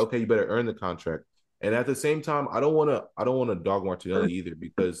like okay, you better earn the contract. And at the same time, I don't want to dog Martinelli either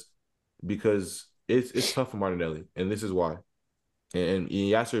because it's tough for Martinelli, and this is why. And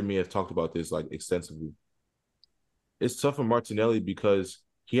Yasser and me have talked about this like extensively. It's tough for Martinelli because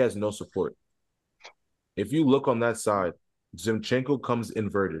he has no support. If you look on that side, Zinchenko comes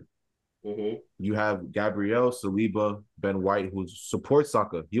inverted. Mm-hmm. You have Gabriel, Saliba, Ben White, who supports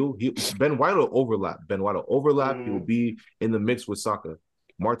Saka. Ben White will overlap. Ben White will overlap. He will be in the mix with Saka.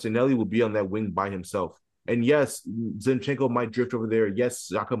 Martinelli will be on that wing by himself. And yes, Zinchenko might drift over there.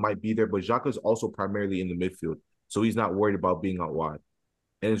 Yes, Xhaka might be there, but Xhaka is also primarily in the midfield. So he's not worried about being out wide.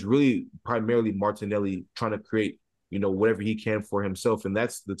 And it's really primarily Martinelli trying to create, whatever he can for himself. And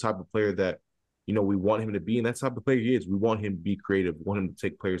that's the type of player that, we want him to be. And that's the type of player he is. We want him to be creative, want him to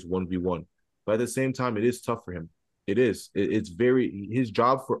take players 1v1. But at the same time, it is tough for him. It is. It's very his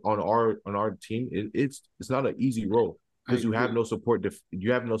job on our team. It's not an easy role because you have no support.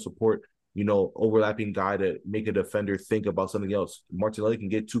 You have no support. Overlapping guy to make a defender think about something else. Martinelli can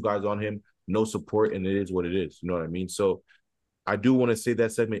get 2 guys on him, no support, and it is what it is. You know what I mean? So I do want to say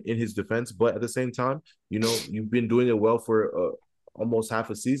that segment in his defense, but at the same time, you've been doing it well for almost half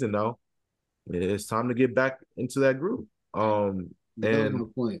a season now. It's time to get back into that groove. That was my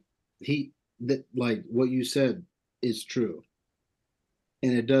point. Like what you said is true,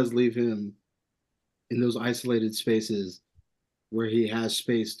 and it does leave him in those isolated spaces where he has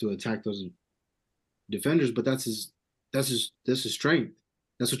space to attack those defenders. But that's his strength.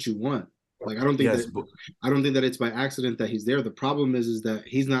 That's what you want. Like I don't think that it's by accident that he's there. The problem is that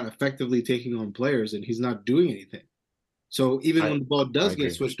he's not effectively taking on players and he's not doing anything. So even when the ball does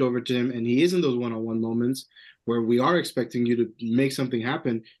get switched over to him and he is in those one-on-one moments where we are expecting you to make something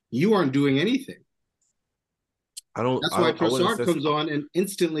happen, you aren't doing anything. That's why Trossard comes on and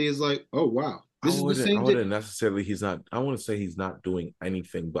instantly is like, oh wow, This is the I same thing. wouldn't necessarily. He's not. I wouldn't say he's not doing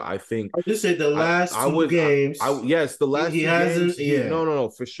anything, but I think I just said the last I two would. games. Yes, the last he two hasn't. games. Yeah, No,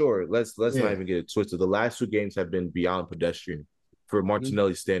 for sure. Let's not yeah. even get it twisted. The last two games have been beyond pedestrian for Mhm.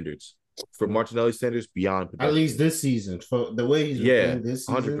 Martinelli standards. For Mhm. Martinelli standards, beyond At least pedestrian. this season, for the way he's been Yeah, playing this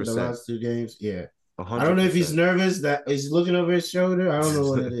hundred season, the percent, last two games, yeah. I don't hundred know if he's percent. nervous that he's looking over his shoulder. I don't know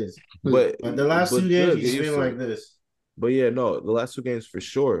what it is. But But the last two games, look, get he's used been to like it. this. But yeah, no, the last two games for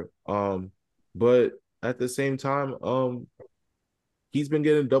sure. But at the same time, he's been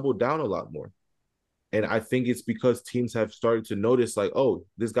getting doubled down a lot more. And I think it's because teams have started to notice, like, oh,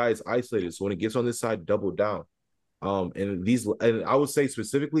 this guy is isolated. So when it gets on this side, double down. And I would say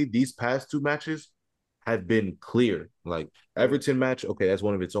specifically these past two matches have been clear. Like Everton match, okay, that's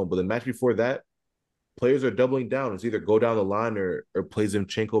one of its own. But the match before that, players are doubling down. It's either go down the line or play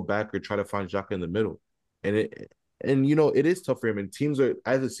Zinchenko back or try to find Xhaka in the middle. And it is tough for him. And teams are,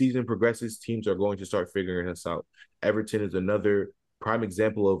 as the season progresses, teams are going to start figuring this out. Everton is another prime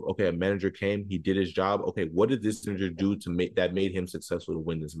example of, okay, a manager came, he did his job. Okay, what did this manager do to make that made him successful to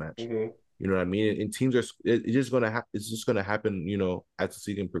win this match? Mm-hmm. You know what I mean? And teams are it's just gonna happen, as the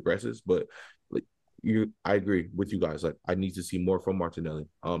season progresses. But like I agree with you guys. Like I need to see more from Martinelli.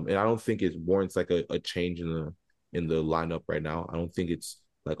 And I don't think it warrants like a change in the lineup right now. I don't think it's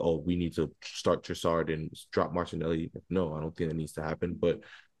like, oh, we need to start Trossard and drop Martinelli. No, I don't think that needs to happen. But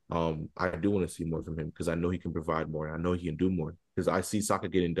I do want to see more from him because I know he can provide more. I know he can do more because I see Saka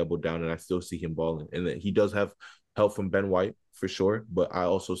getting doubled down and I still see him balling. And that he does have help from Ben White for sure, but I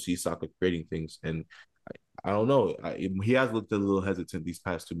also see Saka creating things. And I don't know. He has looked a little hesitant these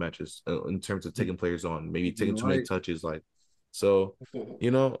past two matches in terms of taking players on, maybe taking too many touches. So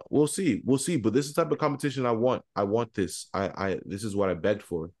we'll see. We'll see. But this is the type of competition I want. I want this. This is what I begged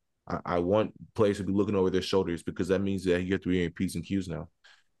for. I want players to be looking over their shoulders because that means that you have to be in P's and Q's now.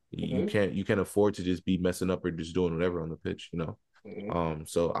 You can't afford to just be messing up or just doing whatever on the pitch,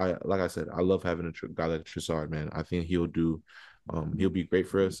 So like I said, I love having a guy like Trossard, man. I think he'll be great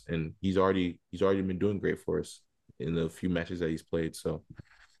for us, and he's already been doing great for us in the few matches that he's played. So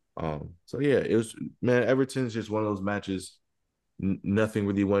yeah, it was, man. Everton's just one of those matches. Nothing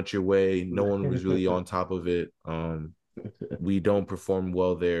really went your way. No one was really on top of it. We don't perform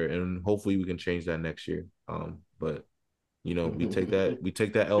well there, and hopefully we can change that next year. But we take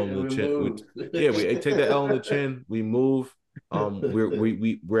that L on the chin. We take that L on the chin. We move.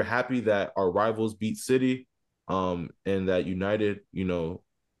 We're happy that our rivals beat City, and that United,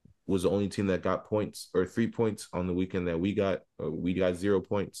 was the only team that got points or 3 points on the weekend that we got 0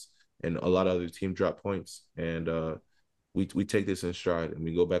 points, and a lot of other teams dropped points. And we take this in stride, and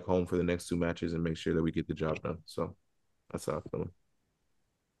we go back home for the next two matches and make sure that we get the job done. So that's how I feel.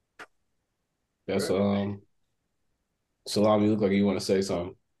 That's Salam, you look like you want to say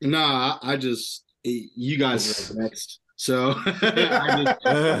something. Nah, you guys are next. So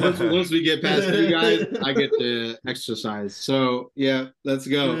once we get past you guys, I get to exercise. So yeah, let's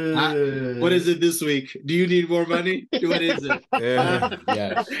go. What is it this week? Do you need more money? What is it?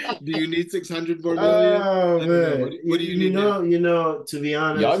 Yes. Do you need 600 more million? Oh man, what do you need? To be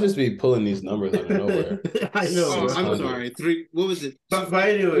honest, y'all just be pulling these numbers out of nowhere. I know. Oh, I'm sorry. What was it? But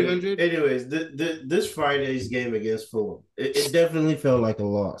anyways, this Friday's game against Fulham, it definitely felt like a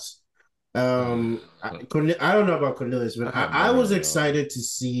loss. I don't know about Cornelius, but I was excited to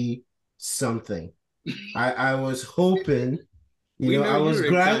see something. I was hoping, I was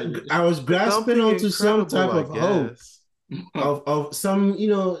grasping onto some type of hope of some,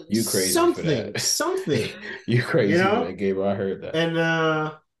 you crazy something. You crazy, man, Gabriel. I heard that. And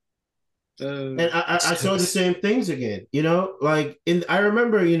I saw the same things again, I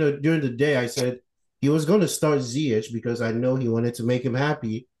remember, during the day I said he was going to start Ziyech because I know he wanted to make him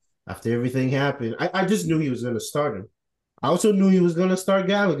happy after everything happened. I just knew he was going to start him. I also knew he was going to start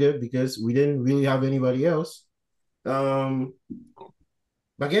Gallagher because we didn't really have anybody else. But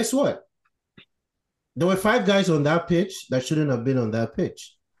guess what? There were 5 guys on that pitch that shouldn't have been on that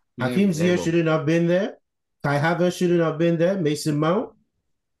pitch. Hakim Ziyech shouldn't have been there. Kai Havertz shouldn't have been there. Mason Mount,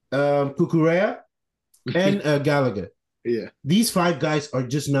 Kukurea, and Gallagher. Yeah. These 5 guys are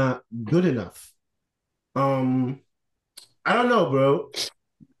just not good enough. I don't know, bro.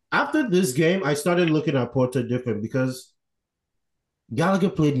 After this game, I started looking at Porto different because Gallagher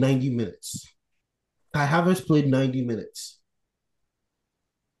played 90 minutes. Kai Havertz played 90 minutes.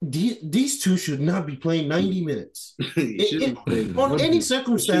 These two should not be playing 90 minutes. On any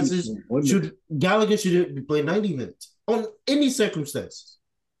circumstances, Gallagher shouldn't be playing 90 minutes. On any circumstances.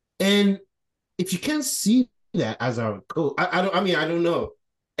 And if you can't see that as our coach, I don't know.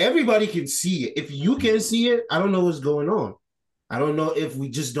 Everybody can see it. If you can see it, I don't know what's going on. I don't know if we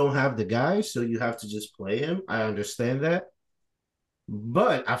just don't have the guys, so you have to just play him. I understand that.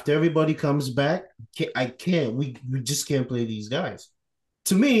 But after everybody comes back, I can't. We just can't play these guys.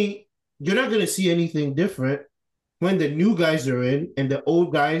 To me, you're not going to see anything different when the new guys are in and the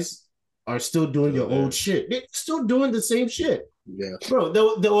old guys are still doing their old shit. They're still doing the same shit. Yeah, bro.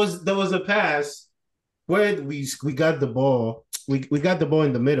 There was a pass where we got the ball. We got the ball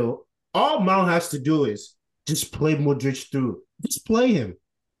in the middle. All Mount has to do is just play Modric through. Just play him.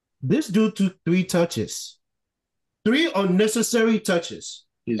 This dude took 3 touches. 3 unnecessary touches.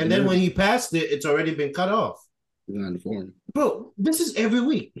 And then when he passed it, it's already been cut off. He's not in form. Bro, this is every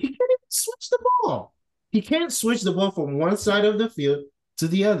week. He can't even switch the ball. He can't switch the ball from one side of the field to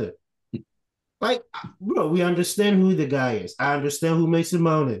the other. Like, bro, we understand who the guy is. I understand who Mason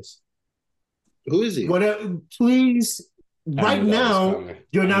Mount is. Who is he? Whatever, please. Right now,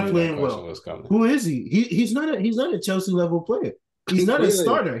 you're not playing well. Who is he? He's not a Chelsea level player. He's not a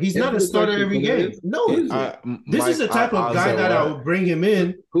starter. He's not a starter every game. No, this is the type of guy that I would bring him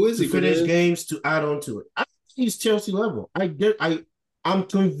in to finish games to add on to it. I think he's Chelsea level. I'm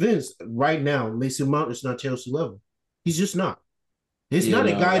convinced right now Mason Mount is not Chelsea level. He's just not. He's not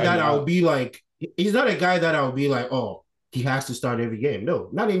a guy that I'll be like. He's not a guy that I'll be like, oh, he has to start every game. No,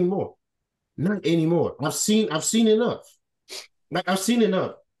 not anymore. Not anymore. I've seen enough. Like, I've seen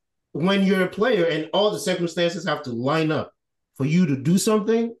enough. When you're a player and all the circumstances have to line up for you to do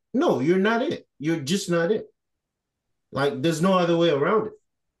something, no, you're not it. You're just not it. Like, there's no other way around it.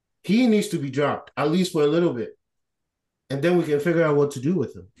 He needs to be dropped, at least for a little bit. And then we can figure out what to do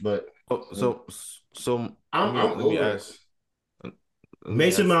with him. But let me ask.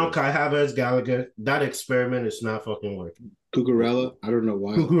 Mason Mount, Kai Havertz, Gallagher, that experiment is not fucking working. Cucurella, I don't know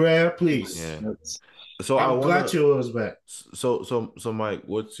why. Cucurella, please. Yeah. So I'm glad Chilwell was back. So Mike,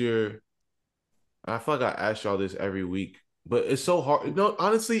 what's your? I feel like I ask y'all this every week, but it's so hard. No,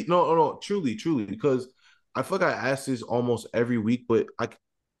 honestly, no, truly, because I feel like I ask this almost every week, but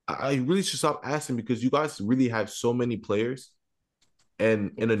I really should stop asking because you guys really have so many players,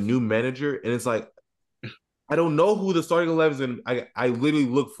 and a new manager, and it's like I don't know who the starting 11 is, and I literally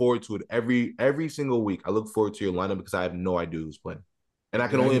look forward to it every single week. I look forward to your lineup because I have no idea who's playing. And I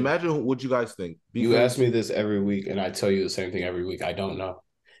can only imagine what you guys think. You ask me this every week, and I tell you the same thing every week. I don't know.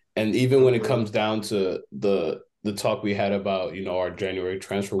 And even when it comes down to the talk we had about, our January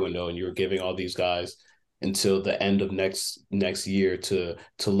transfer window, and you were giving all these guys until the end of next year to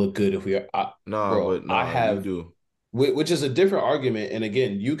look good. If we are, I have, which is a different argument. And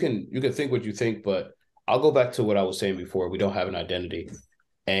again, you can think what you think, but I'll go back to what I was saying before. We don't have an identity,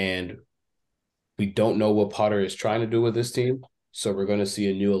 and we don't know what Potter is trying to do with this team. So we're going to see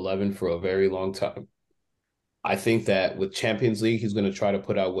a new 11 for a very long time. I think that with Champions League, he's going to try to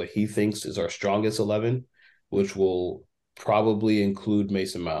put out what he thinks is our strongest 11, which will probably include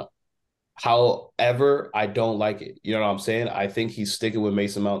Mason Mount. However, I don't like it. You know what I'm saying? I think he's sticking with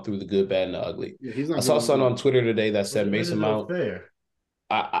Mason Mount through the good, bad, and the ugly. Yeah, I saw something on Twitter today that said Mason Mount.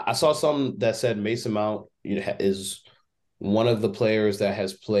 I saw something that said Mason Mount is one of the players that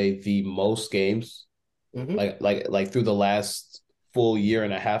has played the most games, like through the last full year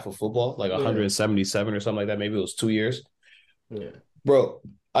and a half of football, like 177 or something like that. Maybe it was 2 years. Yeah, bro.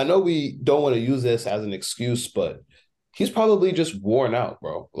 I know we don't want to use this as an excuse, but he's probably just worn out,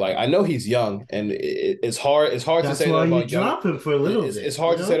 bro. Like, I know he's young, and it's hard. It's hard to say that about drop him for a little bit. It's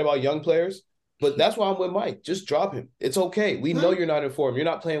hard to say that about young players. But that's why I'm with Mike. Just drop him. It's okay. We know you're not in form. You're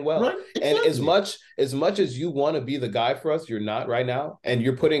not playing well. Exactly. And as much as you want to be the guy for us, you're not right now. And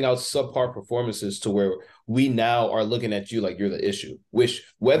you're putting out subpar performances to where we now are looking at you like you're the issue. Which,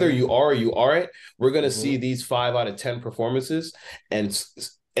 whether you are or you aren't, we're going to see these 5 out of 10 performances and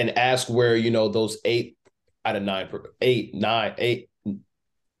ask where, those 8 out of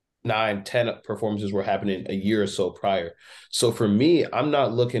 9, 10 performances were happening a year or so prior. So for me, I'm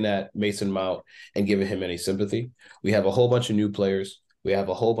not looking at Mason Mount and giving him any sympathy. We have a whole bunch of new players. We have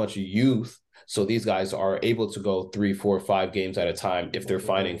a whole bunch of youth. So these guys are able to go 3, 4, 5 games at a time if they're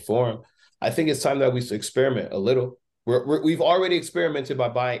finding form. I think it's time that we experiment a little. We've already experimented by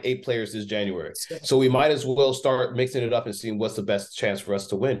buying 8 players this January. So we might as well start mixing it up and seeing what's the best chance for us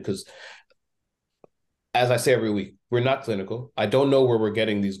to win. Because as I say every week, we're not clinical. I don't know where we're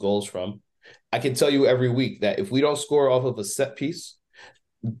getting these goals from. I can tell you every week that if we don't score off of a set piece,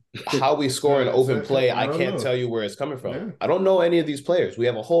 how we score an open play, I can't tell you where it's coming from. Yeah. I don't know any of these players. We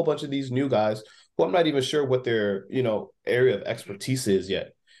have a whole bunch of these new guys who I'm not even sure what their, area of expertise is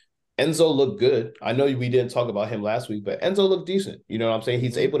yet. Enzo looked good. I know we didn't talk about him last week, but Enzo looked decent. You know what I'm saying?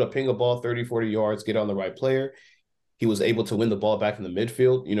 He's able to ping a ball 30, 40 yards, get on the right player. He was able to win the ball back in the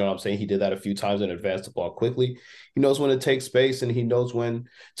midfield. You know what I'm saying? He did that a few times and advanced the ball quickly. He knows when to take space and he knows when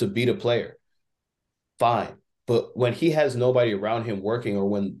to beat a player. Fine. But when he has nobody around him working, or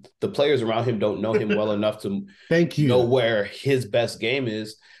when the players around him don't know him well enough to know where his best game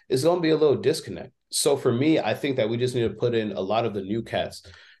is, it's going to be a little disconnect. So for me, I think that we just need to put in a lot of the new cats,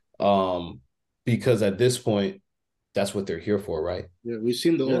 because at this point, that's what they're here for, right? Yeah, we've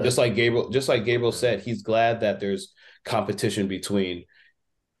seen the old. Just like Gabriel said, he's glad that there's competition between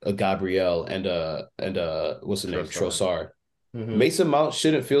a Gabriel and what's the name, Trossard. Mm-hmm. Mason Mount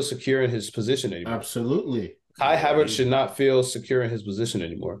shouldn't feel secure in his position anymore. Absolutely. Kai Havertz should not feel secure in his position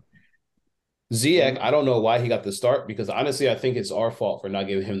anymore. Ziyech, I don't know why he got the start, because honestly, I think it's our fault for not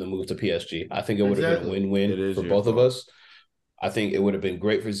giving him the move to PSG. I think it would have been a win-win for both of us. I think it would have been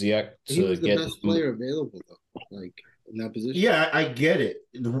great for Ziyech to he was the best player available, though, like in that position. Yeah, I get it.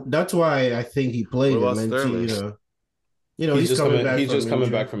 That's why I think he played him. And he's just coming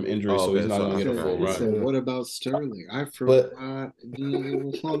back from injury, so he's not going to get a full run. Said, what about Sterling? I forgot he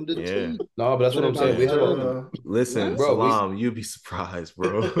was on the team. No, but that's what I'm saying. Listen, bro, Salam, you'd be surprised,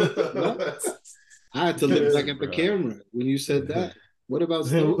 bro. I had to look back at the camera when you said that. What about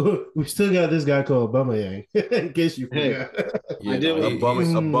Sterling? We still got this guy called Aubameyang, in case you forgot. I did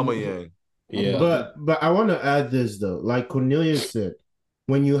Aubameyang. Yeah, but I want to add this though. Like Cornelius said,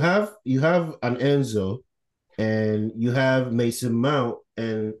 when you have an Enzo and you have Mason Mount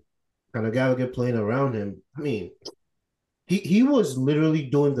and kind of Gallagher playing around him, I mean, he was literally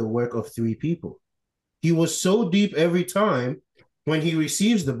doing the work of three people. He was so deep every time when he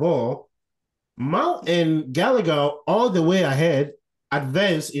receives the ball. Mount and Gallagher all the way ahead,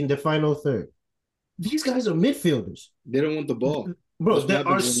 advance in the final third. These guys are midfielders. They don't want the ball. Bro, there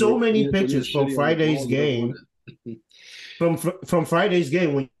are so many pictures from Friday's game. From Friday's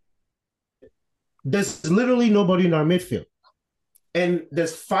game when there's literally nobody in our midfield. And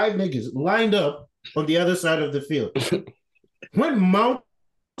there's 5 niggas lined up on the other side of the field. When Mount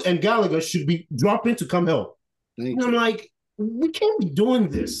and Gallagher should be dropping to come help. And I'm like, we can't be doing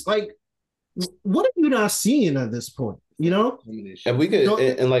this. Like, what are you not seeing at this point? You know? And we could,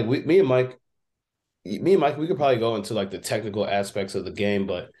 and like me and Mike, we could probably go into like the technical aspects of the game,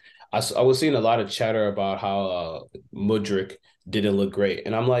 but I was seeing a lot of chatter about how Mudryk didn't look great.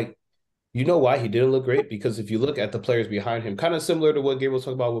 And I'm like, you know why he didn't look great? Because if you look at the players behind him, kind of similar to what Gabriel was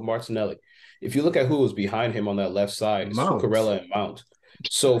talking about with Martinelli, if you look at who was behind him on that left side, it's Cucurella and Mount.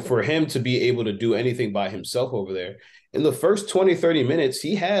 So for him to be able to do anything by himself over there, in the first 20, 30 minutes,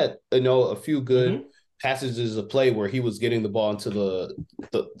 he had, a few good passages of play where he was getting the ball into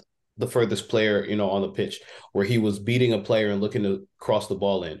the furthest player, on the pitch, where he was beating a player and looking to cross the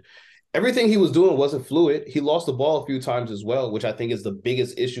ball in. Everything he was doing wasn't fluid. He lost the ball a few times as well, which I think is the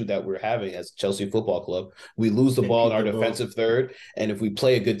biggest issue that we're having as Chelsea Football Club. We lose the ball in our defensive third, and if we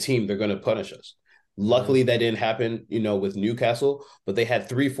play a good team, they're going to punish us. Luckily, that didn't happen, with Newcastle, but they had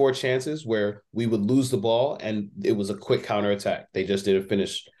 3-4 chances where we would lose the ball, and it was a quick counterattack. They just didn't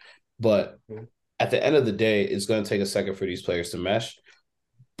finish. But at the end of the day, it's going to take a second for these players to mesh.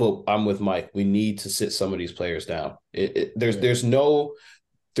 But I'm with Mike. We need to sit some of these players down. There's no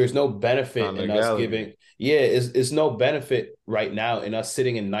benefit in us giving. Yeah, it's no benefit right now in us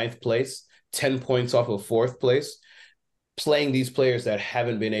sitting in 9th place, 10 points off of 4th place, playing these players that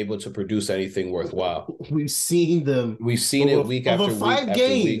haven't been able to produce anything worthwhile. We've seen them. We've seen it week after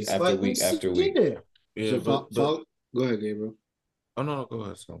week after week. Yeah, go ahead, Gabriel. Oh, no, go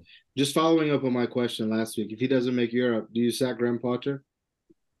ahead. So. Just following up on my question last week, if he doesn't make Europe, do you sack Graham Potter?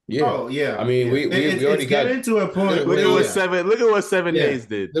 Yeah. Oh, yeah. I mean, we already got into a point. Look at what 7 days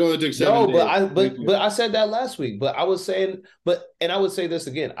did. It only took 7 days. But I said that last week. But I was saying, and I would say this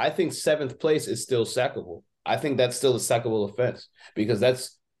again. I think 7th place is still sackable. I think that's still a sackable offense because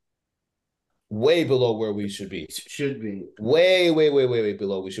that's way below where we should be. Should be. Way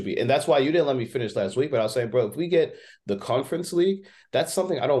below we should be. And that's why you didn't let me finish last week. But I was saying, bro, if we get the Conference League, that's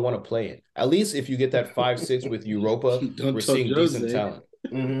something I don't want to play in. At least if you get that 5-6 with Europa, we're seeing decent talent.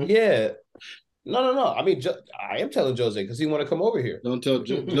 Mm-hmm. Yeah. No. I mean, I am telling Jose because he want to come over here. Don't tell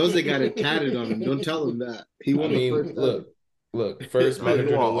Jose got it tatted on him. Don't tell him that. He won the first. Look, first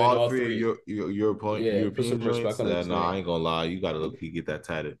manager to win all three. Your point, European joints. No, I ain't gonna lie. You gotta look. He get that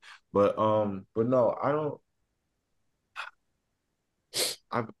tatted. But no, I don't.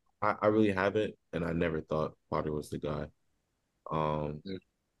 I really haven't, and I never thought Potter was the guy. And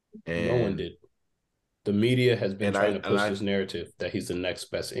no one did. The media has been trying to push this narrative that he's the next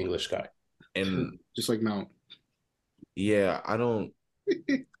best English guy, and just like Mount. Yeah, I don't.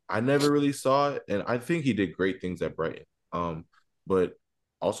 I never really saw it, and I think he did great things at Brighton. But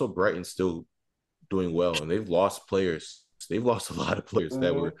also Brighton still doing well, and they've lost players. They've lost a lot of players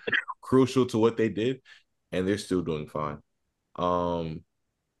that were crucial to what they did, and they're still doing fine.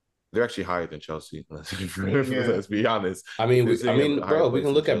 They're actually higher than Chelsea. Let's be honest. I mean, bro, we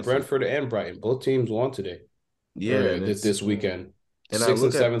can look at Brentford and Brighton. Both teams won today. Yeah, or this weekend. And 6th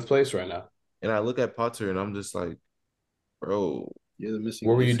and 7th place right now. And I look at Potter and I'm just like, bro,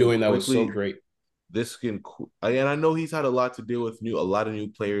 what were you doing that was so great? This can, and I know he's had a lot to deal with a lot of new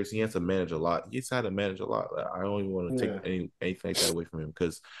players. He has to manage a lot. He's had to manage a lot. I don't even want to take anything like that away from him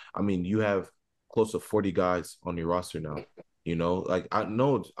because I mean, you have close to 40 guys on your roster now. You know, like I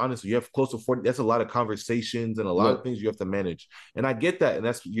know honestly, you have close to 40. That's a lot of conversations and a lot of things you have to manage. And I get that, and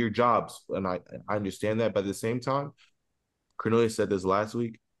that's your jobs, and I understand that. But at the same time, Cornelius said this last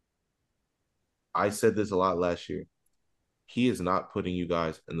week. I said this a lot last year. He is not putting you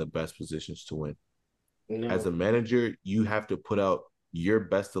guys in the best positions to win. No. As a manager, you have to put out your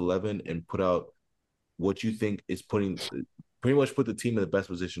best 11 and put out what you think is pretty much put the team in the best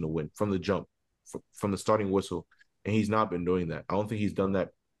position to win from the jump, from the starting whistle. And he's not been doing that. I don't think he's done that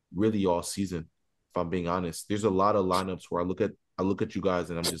really all season, if I'm being honest. There's a lot of lineups where I look at you guys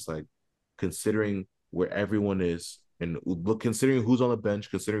and I'm just like, considering where everyone is and considering who's on the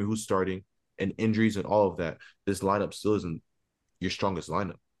bench, considering who's starting and injuries and all of that, this lineup still isn't your strongest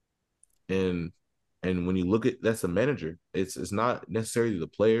lineup. And when you look at that's the manager, it's not necessarily the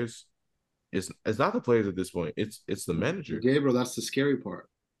players. It's not the players at this point. It's the manager. Gabriel, that's the scary part.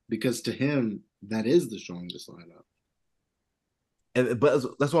 Because to him, that is the strongest lineup. But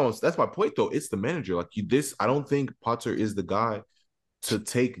that's my point though. It's the manager. Like I don't think Potter is the guy to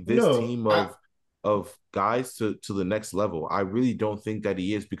take this team of guys to the next level. I really don't think that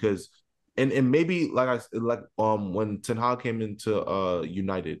he is because and maybe when Ten Hag came into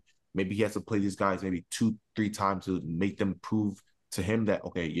United, maybe he has to play these guys maybe 2-3 times to make them prove to him that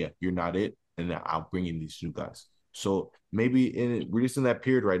okay, yeah, you're not it, and I'll bring in these new guys. So maybe we're just in that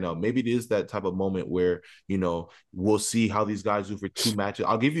period right now. Maybe it is that type of moment where, we'll see how these guys do for 2 matches.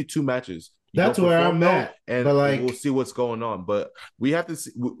 I'll give you 2 matches. That's where I'm at. And we'll see what's going on. But we have to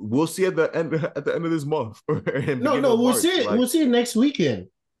see. We'll see at the end of this month. We'll see it. We'll see it next weekend.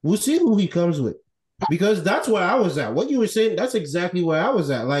 We'll see who he comes with. Because that's where I was at. What you were saying, that's exactly where I was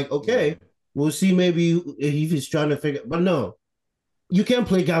at. Like, okay, we'll see maybe if he's trying to figure. But no, you can't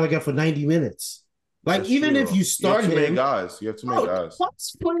play Gallagher for 90 minutes. Like, that's even true. If you start you have too many guys. You have too many guys.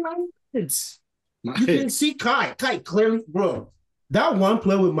 What's playing 90 minutes? You can see Kai clearly, bro. That one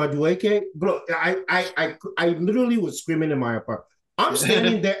play with Madueke, bro, I literally was screaming in my apartment. I'm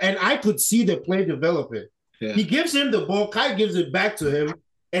standing there, and I could see the play developing. Yeah. He gives him the ball. Kai gives it back to him,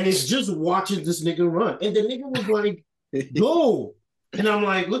 and it's just watching this nigga run. And the nigga was like, go. And I'm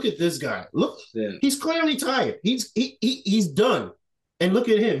like, look at this guy. Look, he's clearly tired. He's done. And look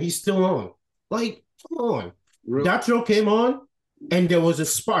at him. He's still on. Like, come on. Datro came on, and there was a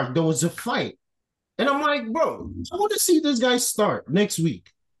spark. There was a fight. And I'm like, bro, I want to see this guy start next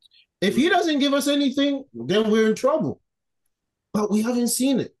week. If he doesn't give us anything, then we're in trouble. But we haven't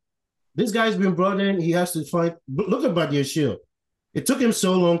seen it. This guy's been brought in. He has to fight. Look at Badia Shield. It took him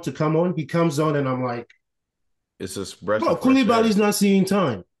so long to come on. He comes on, and I'm like, it's just bro, Koulibaly's not seeing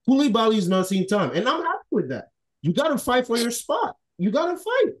time. Koulibaly's not seeing time. And I'm happy with that. You got to fight for your spot. You got to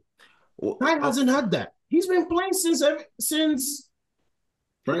fight. Well, Kai hasn't had that. He's been playing since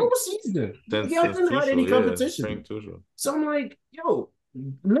whole season. He hasn't had any competition. So I'm like, yo,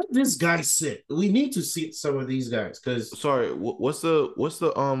 let this guy sit. We need to see some of these guys because. Sorry, what's the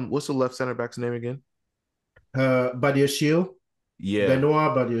left center back's name again? Badia Shield. Yeah,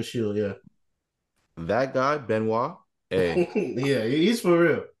 Benoit Badia Shield. Yeah, that guy Benoit. Hey, yeah, he's for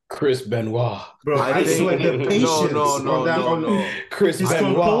real. Chris Benoit, bro. I swear the patience. No. Chris his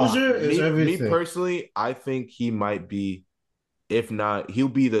Benoit. Composure is everything. Me personally, I think he might be. If not, he'll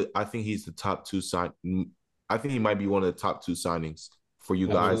be I think he's the top 2 sign. I think he might be one of the top 2 signings for you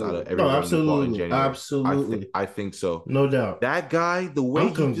guys out of everyone absolutely. In January. Absolutely. I think so. No doubt. That guy, the way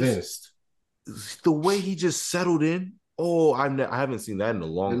he just settled in. Oh, I haven't seen that in a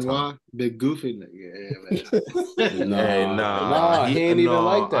long time. Big goofy nigga. Nah, he ain't even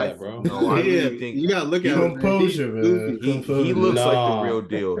like that, bro. No, I really think you gotta look at composure, man. He looks like the real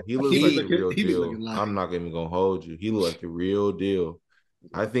deal. He looks like the real deal. I'm not even gonna hold you. He looks like the real deal.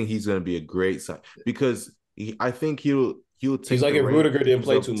 I think he's gonna be a great sign because I think he'll take. He's like if Rudiger didn't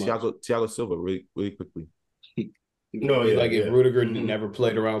play too much. Thiago Silva really quickly. If Rudiger never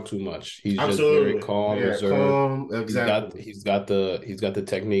played around too much. He's just very calm, reserved. Exactly. He's got the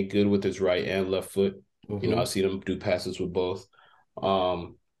technique good with his right and left foot. Mm-hmm. I've seen him do passes with both.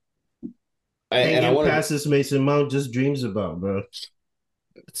 And I want passes Mason Mount just dreams about, bro.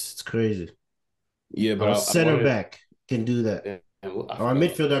 It's crazy. Yeah, but Our I center wanted. back can do that. And I Our forgot what I was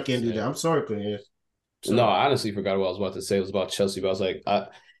midfielder about to can do that. say. I'm sorry, Cornelius. No, Sorry. I honestly forgot what I was about to say. It was about Chelsea, but I was like,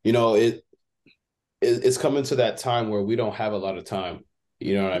 you know, it's coming to that time where we don't have a lot of time.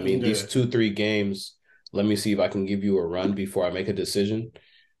 You know what I mean? These Yeah. 2-3 games. Let me see if I can give you a run before I make a decision.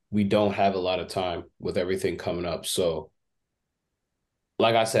 We don't have a lot of time with everything coming up. So,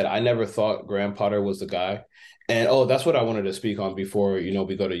 like I said, I never thought Graham Potter was the guy. And that's what I wanted to speak on before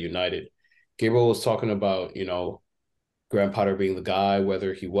we go to United. Gabriel was talking about Graham Potter being the guy,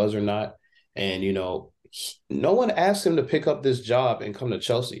 whether he was or not. And no one asked him to pick up this job and come to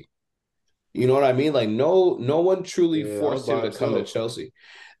Chelsea. You know what I mean? Like no one truly Yeah, I was forced him by to come to himself. Chelsea.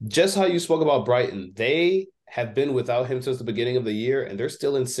 Just how you spoke about Brighton, they have been without him since the beginning of the year, and they're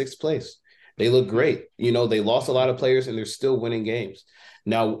still in sixth place. They look great. They lost a lot of players, and they're still winning games.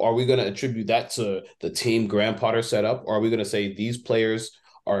 Now, are we going to attribute that to the team Graham Potter set up, or are we going to say these players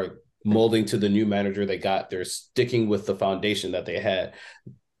are molding to the new manager they got? They're sticking with the foundation that they had.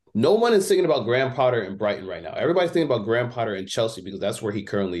 No one is thinking about Graham Potter in Brighton right now. Everybody's thinking about Graham Potter in Chelsea because that's where he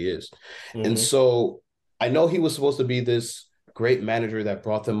currently is. And Mm-hmm. so I know he was supposed to be this great manager that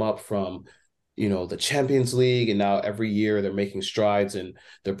brought them up from, the Champions League. And now every year they're making strides in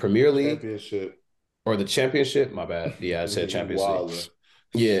the Premier League Championship. or the Championship. My bad. Yeah, I said You Champions League. wilder.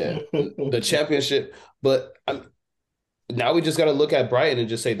 Yeah, the Championship. But now we just got to look at Brighton and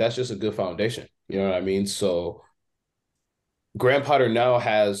just say that's just a good foundation. You know what I mean? So Graham Potter now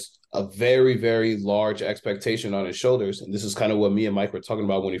has a very, very large expectation on his shoulders. And this is kind of what me and Mike were talking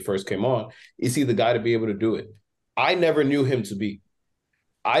about when he first came on. Is he the guy to be able to do it? I never knew him to be.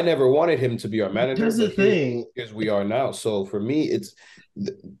 I never wanted him to be our manager, Here's the but thing. here's we are now. So for me,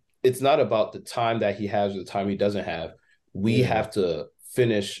 it's not about the time that he has or the time he doesn't have. We Yeah. have to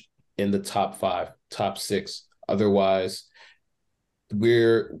finish in the top 5, top 6. Otherwise,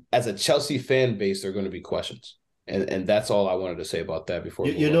 we're as a Chelsea fan base, there are going to be questions. And that's all I wanted to say about that before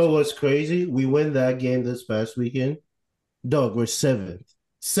we You move on. know what's crazy? We win that game this past weekend. Dog, we're seventh,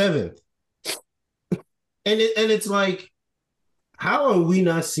 and it's like, how are we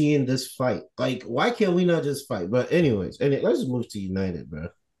not seeing this fight? Like, why can't we not just fight? But anyways, let's move to United, bro.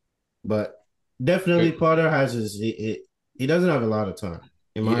 But definitely, Potter has he doesn't have a lot of time,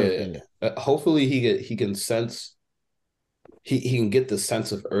 in my opinion. Hopefully he can sense he can get the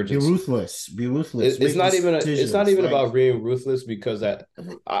sense of Be urgency. ruthless. It's not even about being ruthless because that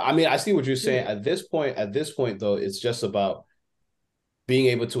I mean I see what you're saying. At this point though, it's just about being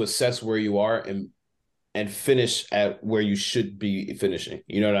able to assess where you are and finish at where you should be finishing.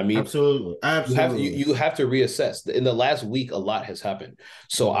 You know what I mean? Absolutely. You have to reassess. In the last week, a lot has happened.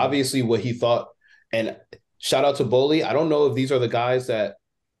 So obviously what he thought, and shout out to Bowley. I don't know if these are the guys that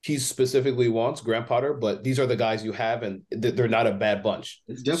he specifically wants, Graham Potter, but these are the guys you have, and they're not a bad bunch.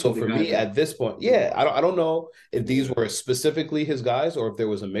 So for me, at this point, I don't know if these were specifically his guys or if there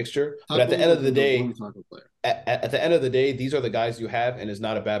was a mixture. But at the end of the day, at the end of the day, these are the guys you have, and it's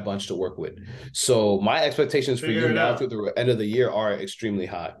not a bad bunch to work with. So my expectations for you now through the end of the year are extremely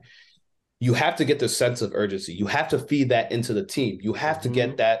high. You have to get the sense of urgency. You have to feed that into the team. You have to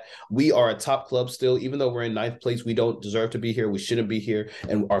get that. We are a top club still. Even though we're in 9th place, we don't deserve to be here. We shouldn't be here.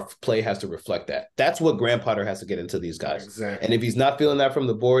 And our play has to reflect that. That's what Graham Potter has to get into these guys. Exactly. And if he's not feeling that from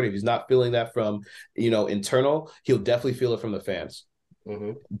the board, if he's not feeling that from, internal, he'll definitely feel it from the fans.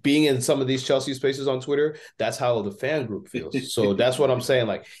 Being in some of these Chelsea spaces on Twitter, that's how the fan group feels. So that's what I'm saying.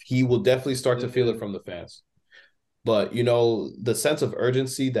 Like, he will definitely start to feel it from the fans. But the sense of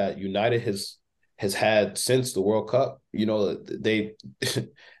urgency that United has had since the World Cup, they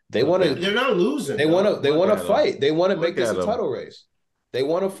want to. They're not losing. They want to fight. They want to make this a title race. They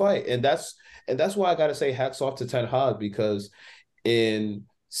want to fight, and that's why I got to say hats off to Ten Hag, because in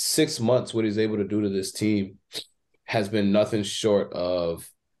 6 months, what he's able to do to this team has been nothing short of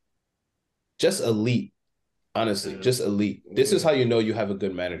just elite. Honestly, just elite. This is how you know you have a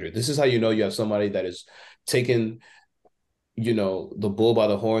good manager. This is how you know you have somebody that is taking, the bull by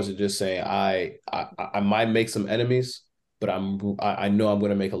the horns and just saying, I might make some enemies, but I know I'm going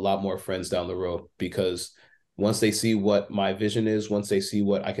to make a lot more friends down the road, because once they see what my vision is, once they see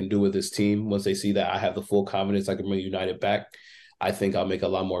what I can do with this team, once they see that I have the full confidence I can bring United back, I think I'll make a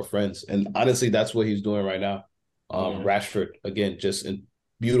lot more friends. And honestly, that's what he's doing right now. Rashford, again, just in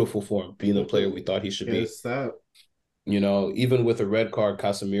beautiful form, being the player we thought he should be. Even with a red card,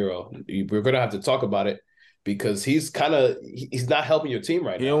 Casemiro, we're going to have to talk about it, because he's not helping your team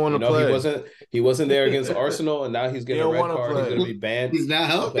right now. He don't want to play. He wasn't there against Arsenal, and now he's getting a red card. He's going to be banned. He's not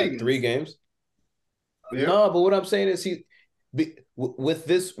helping. 3 games. Yeah. No, but what I'm saying is with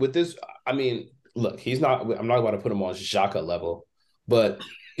this. I mean, look, he's not. I'm not about to put him on Xhaka level, but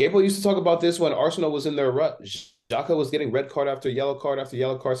Gabriel used to talk about this when Arsenal was in their rut. Xhaka was getting red card after yellow card,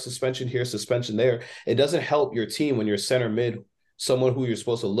 suspension here, suspension there. It doesn't help your team when you're center mid, someone who you're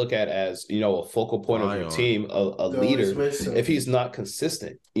supposed to look at as, a focal point of your team, a leader, if he's not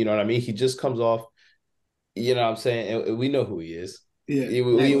consistent. You know what I mean? He just comes off, you know what I'm saying? And we know who he is. Yeah.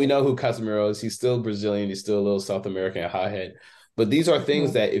 We know who Casemiro is. He's still Brazilian. He's still a little South American hothead. But these are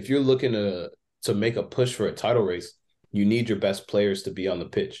things that if you're looking to make a push for a title race, you need your best players to be on the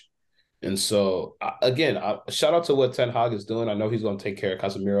pitch. And so, again, shout out to what Ten Hag is doing. I know he's going to take care of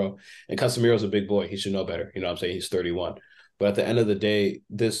Casemiro. And Casemiro's a big boy. He should know better. You know what I'm saying? He's 31. But at the end of the day,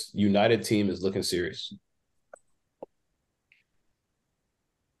 this United team is looking serious.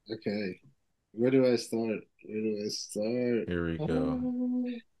 Okay. Where do I start? Here we go.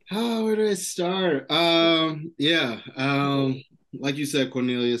 Where do I start? Like you said,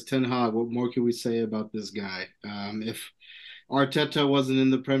 Cornelius, Ten Hag, what more can we say about this guy? If Arteta wasn't in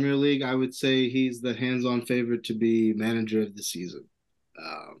the Premier League, I would say he's the hands-on favorite to be manager of the season.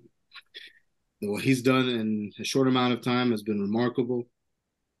 What he's done in a short amount of time has been remarkable.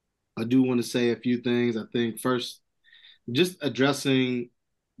 I do want to say a few things. I think first, just addressing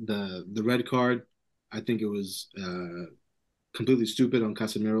the red card, I think it was completely stupid on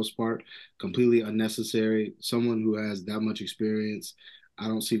Casemiro's part, completely unnecessary. Someone who has that much experience, I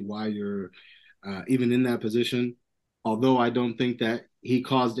don't see why you're even in that position. Although I don't think that he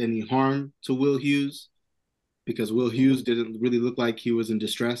caused any harm to Will Hughes, because Will Hughes didn't really look like he was in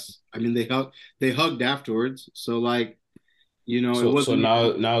distress. I mean, they hugged afterwards, so like, it wasn't. So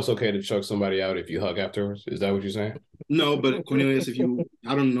now it's okay to choke somebody out if you hug afterwards. Is that what you're saying? No, but Cornelius,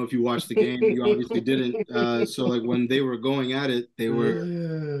 I don't know if you watched the game. You obviously didn't. So like when they were going at it, they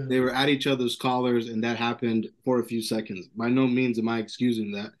were at each other's collars, and that happened for a few seconds. By no means am I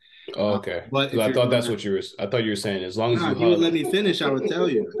excusing that. Oh, okay. But I thought that's what you were. I thought you were saying as long as you would let me finish, I would tell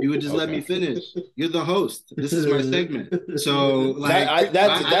you. If you would just let me finish. You're the host. This is my segment. So like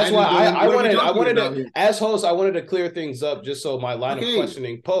that's why I wanted to, as host, I wanted to clear things up just so my line of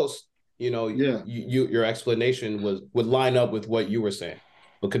questioning post, your explanation would line up with what you were saying.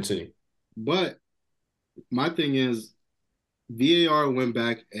 But continue. But my thing is, VAR went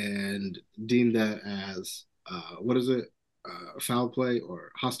back and deemed that as what is it? Foul play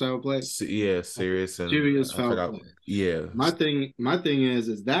or hostile play. Yeah, serious foul play. Yeah. My thing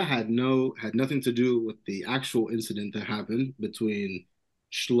is that had nothing to do with the actual incident that happened between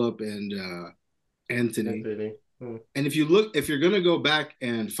Schlupp and Anthony. And if you're gonna go back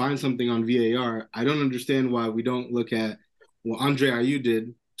and find something on VAR, I don't understand why we don't look at what Andre Ayew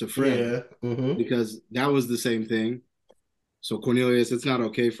did to Fred, because that was the same thing. So Cornelius, it's not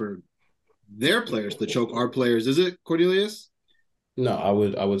okay for their players to choke our players, is it, Cornelius? No, I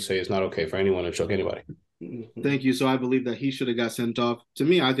would say it's not okay for anyone to choke anybody. Thank you. So I believe that he should have got sent off. To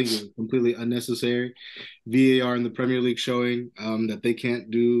me, I think it was completely unnecessary. VAR in the Premier League showing that they can't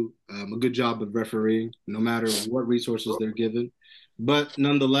do a good job of refereeing, no matter what resources they're given. But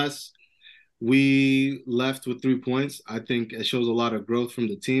nonetheless, we left with 3 points. I think it shows a lot of growth from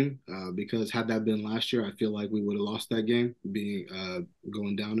the team because had that been last year, I feel like we would have lost that game,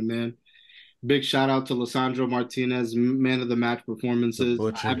 going down a man. Big shout out to Lisandro Martinez, man of the match performances.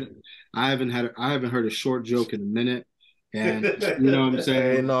 I haven't heard a short joke in a minute, and you know what I'm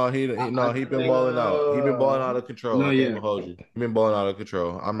saying. He been balling out. He been balling out of control. No, yeah, he been balling out of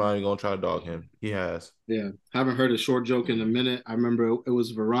control. I'm not even gonna try to dog him. He has. Yeah, haven't heard a short joke in a minute. I remember it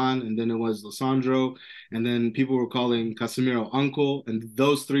was Varane, and then it was Lisandro, and then people were calling Casemiro uncle, and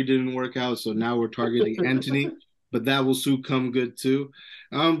those three didn't work out. So now we're targeting Anthony. But that will soon come good too.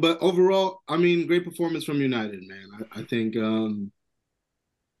 But overall, I mean, great performance from United, man. I think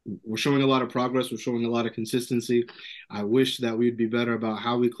we're showing a lot of progress. We're showing a lot of consistency. I wish that we'd be better about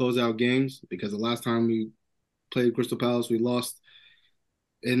how we close out games, because the last time we played Crystal Palace, we lost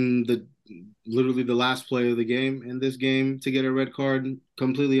in literally the last play of the game. In this game, to get a red card,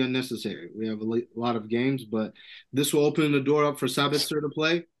 completely unnecessary. We have a lot of games, but this will open the door up for Sabitzer to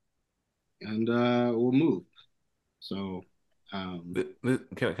play, and we'll move. So,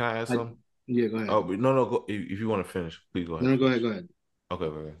 can I ask something? Yeah, go ahead. Oh, no, go, if you want to finish, please go ahead. No, go ahead.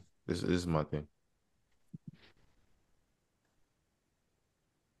 Okay. This is my thing.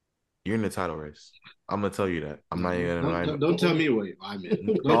 You're in the title race. I'm gonna tell you that. I'm not even. Don't tell me what I'm in.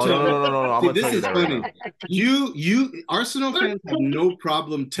 No. I'm gonna tell you that. Funny. Right, you Arsenal fans have no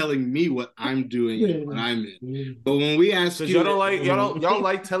problem telling me what I'm doing and what I'm in. But when we ask you, y'all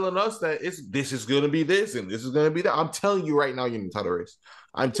like telling us that this is gonna be this and this is gonna be that. I'm telling you right now, you're in the title race.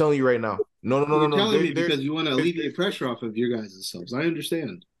 I'm telling you right now. No. You're telling me because you want to alleviate pressure off of your guys' selves. I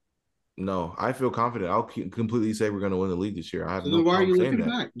understand. No, I feel confident. I'll completely say we're going to win the league this year. I have So no then why are problem you saying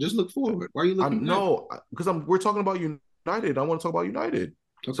looking that. back? Just look forward. Why are you looking back? No, because we're talking about United. I want to talk about United.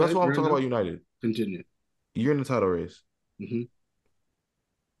 Okay, So that's why I'm fair talking enough. about United. Continue. You're in the title race. Mm-hmm.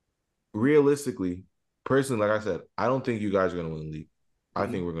 Realistically, personally, like I said, I don't think you guys are going to win the league. I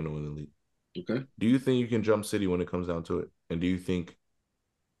Mm-hmm. think we're going to win the league. Okay. Do you think you can jump City when it comes down to it? And do you think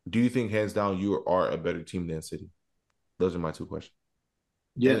hands down you are a better team than City? Those are my two questions.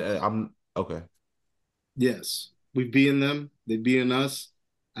 Yeah. And I'm okay. Yes. We've beaten them. They've beaten us.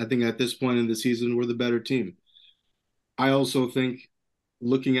 I think at this point in the season, we're the better team. I also think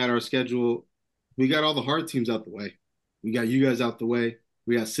looking at our schedule, we got all the hard teams out the way. We got you guys out the way.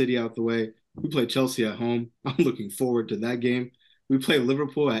 We got City out the way. We play Chelsea at home. I'm looking forward to that game. We play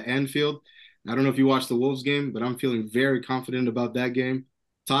Liverpool at Anfield. I don't know if you watched the Wolves game, but I'm feeling very confident about that game.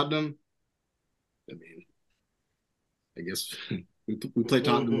 Tottenham, I mean, I guess we play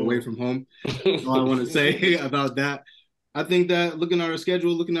Tottenham away from home. That's all I want to say about that. I think that looking at our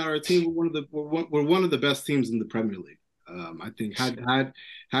schedule, looking at our team, we're one of the best teams in the Premier League. I think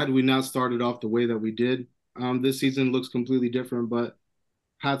had we not started off the way that we did, this season looks completely different. But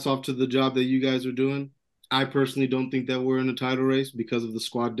hats off to the job that you guys are doing. I personally don't think that we're in a title race because of the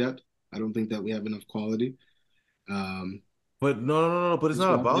squad depth. I don't think that we have enough quality. But no. But it's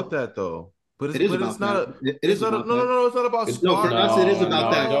not about depth. that though. But It is about that. It is about that. No. It's not about It's- squad. No, for us it is No, about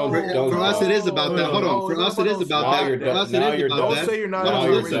no, that. don't- For us it is about that. Hold on. No, For it's us not it is about about Now that. you're For us it now is you're about Don't that. say you're not Hold Now on,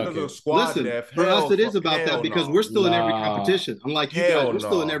 you're in listen. because of ducking. squad Listen, depth. for us it is about Hell that because no. we're still in every Nah. competition. Unlike you guys, Hell we're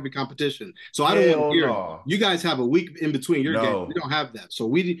still in no. every competition. So I don't want to Hell hear it. no. You guys have a week in between your games. No. We don't have that. So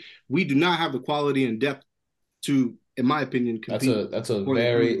we do not have the quality and depth to, in my opinion, compete. That's a for the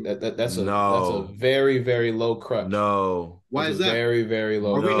very Premier League. that's a No. very, very low crutch. No. Why That's is a that? very, very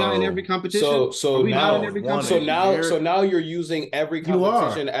low. Are we not in No. every competition? So Are we not in now every one competition? so now you're using every You are.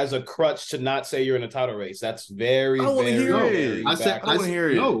 competition as a crutch to not say you're in a title race. That's very, I don't wanna very, hear No, it. very I said, I don't wanna hear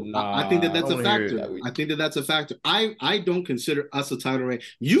it. no. I think that Nah. that's I a don't wanna hear factor. it. I think that that's a factor. I don't consider us a title race.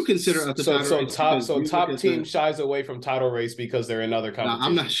 You consider us a title race. because you look top at team the- shies away from title race because they're in other Nah, competitions.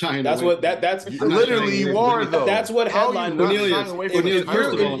 I'm not shying That's away. what that's I'm not Literally, shying you away are from though. that's what How are you headline not would Cornelius, shying away from Cornelius, the if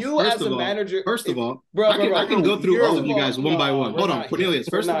title you're race? if you first as of a all- manager First of all, bro, I can go through all of you guys one by one. we're Hold on, not Cornelius.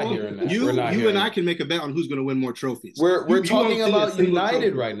 hearing- First of we're all, not hearing that. you We're not and hearing I that. can make a bet on who's going to win more trophies. We're You talking won't say a about single United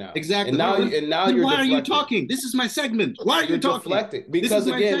trophy. right now. Exactly. And now Then you're why are you deflecting. talking? This is my segment. Why are you You're talking? deflecting This because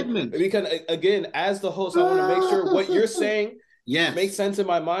is my segment. again, as the host, I want to make sure what you're saying Yes. makes sense in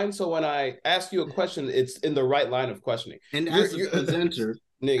my mind. So when I ask you a question, it's in the right line of questioning. And You're- as a you're- presenter,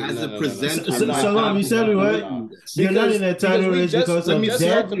 Nigga, as no, a no, no, no. presenter, I'm not- Salom, you said it right. Because- You're not in that title because we race just- because we of just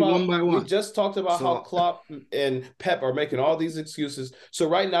debt. talked about- one by one. We just talked about So- how Klopp and Pep are making all these excuses. So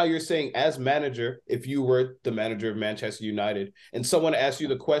right now you're saying, as manager, if you were the manager of Manchester United and someone asked you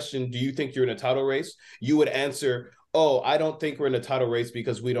the question, do you think you're in a title race? You would answer, oh, I don't think we're in a title race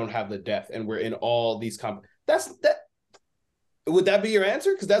because we don't have the depth and we're in all these Would that be your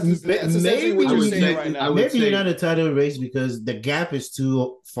answer? Because that's essentially what I you're would saying say- right I now. would Maybe you're say- not a title race because the gap is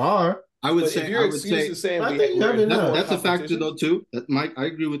too far. I would But say, if your I would excuse say is saying I we think you have we're in enough. more that's a factor competition, though too. That Mike, I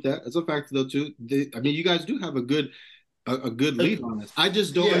agree with that. That's a factor though too. I mean, you guys do have a good lead on us. I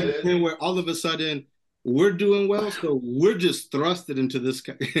just don't understand where all of a sudden we're doing well, so we're just thrusted into this.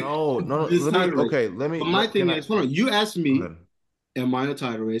 No. this title race. Let me. But my thing is, hold on. You asked Go me, ahead. am I in a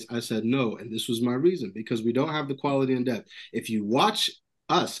title race? I said no, and this was my reason because we don't have the quality and depth. If you watch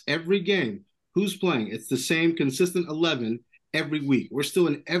us every game, who's playing? It's the same consistent 11 every week. We're still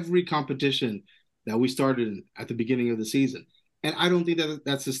in every competition that we started in at the beginning of the season, and I don't think that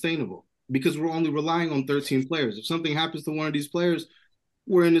that's sustainable because we're only relying on 13 players. If something happens to one of these players,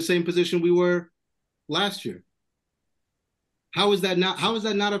 we're in the same position we were last year. How is that not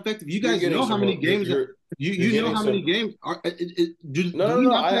effective? You guys know how many games. You know how many games are.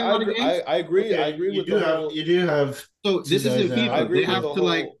 No. I agree. I agree with that. You do have. So this isn't guys, FIFA. I agree They have with to the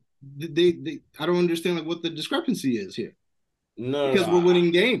like. whole- They. I don't understand like what the discrepancy is here No, because we're winning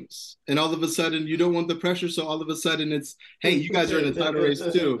games, and all of a sudden you don't want the pressure. So all of a sudden it's, hey, you guys are in a title race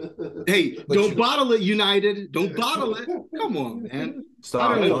too. Hey, don't bottle it, United. Don't bottle it. Come on, man. Stop!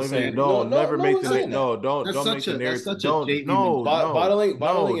 I don't Don't know. even. No, Never no make one's the. saying No, don't That's make the that's narrative. such a Don't. JV No. bottling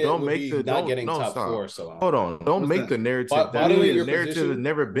it Don't would make be the. not Don't. getting No, top stop. four. So Hold on. Don't What's make that? the narrative. bottling The your narrative has position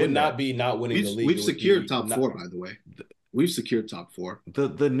never been would not that. be not winning the league. We've It would secured be top not- four, by the way. We've secured top four. The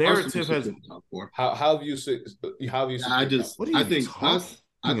narrative Arsenal has. secured top four. How have you secured What are you I think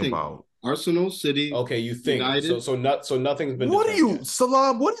talking about? Arsenal, City. Okay, you think United. so nothing's been What are determined you, yet.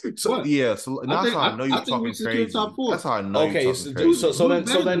 Salam? What are you? What? Yeah, that's I how I know you're think talking we secured crazy. top four. That's how I know Okay, you're talking crazy. so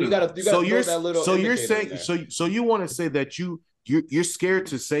then you got to So throw that little you're indicator in saying there. so you want to say that you're scared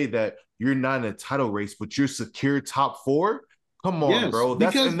to say that you're not in a title race, but you're secure top 4. Come on, bro.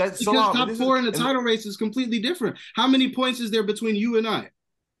 Because top 4 in the title race is completely different. How many points is there between you and I?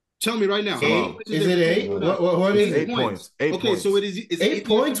 Tell me right now. 8? Is it 8? What is 8 points? 8 okay, points. so it is 8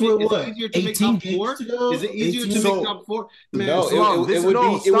 points with what? Is it easier to make top 4? Is it easier to make top 4? Man, no, it would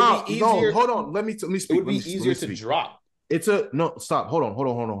be easier. No, hold on. Let me speak. It would be easier to drop. Stop. Hold on.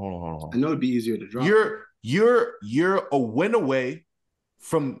 I know it'd be easier to drop. You're a win away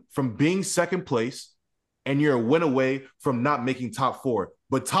from being second place, and you're a win away from not making top 4.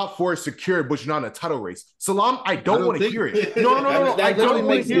 But top 4 is secure, but you're not in a title race. Salam, I don't want to hear it. No. I don't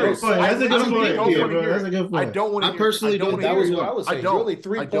want to hear it. That's a good point. I don't want to hear it. I personally don't. That was what I was saying. You're only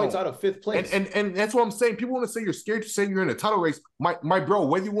 3 points out of 5th place. And that's what I'm saying. People want to say you're scared to say you're in a title race. My bro,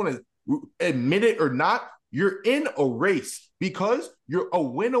 whether you want to admit it or not, you're in a race because you're a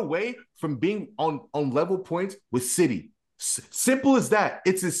win away from being on level points with City. Simple as that.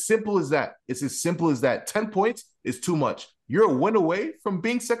 It's as simple as that. 10 points is too much. You're a win away from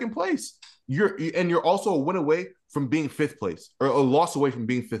being second place. You're also a win away from being 5th place, or a loss away from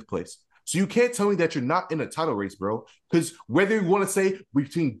being 5th place. So you can't tell me that you're not in a title race, bro. Because whether you want to say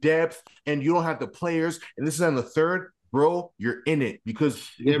between depth and you don't have the players and this is on the third, bro, you're in it because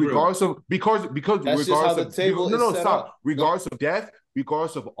regardless of depth,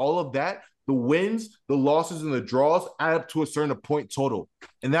 regardless of all of that, the wins, the losses, and the draws add up to a certain point total,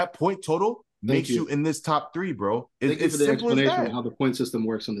 and that point total makes you in this top 3, bro. It's the explanation of how the point system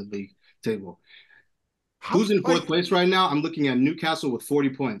works on the league table. Who's in 4th place right now? I'm looking at Newcastle with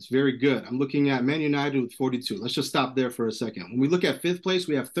 40 points. Very good. I'm looking at Man United with 42. Let's just stop there for a second. When we look at 5th place,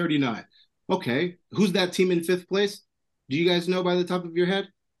 we have 39. Okay. Who's that team in 5th place? Do you guys know by the top of your head?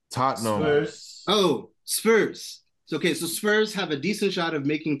 Tottenham. Spurs. Oh, Spurs. Okay, so Spurs have a decent shot of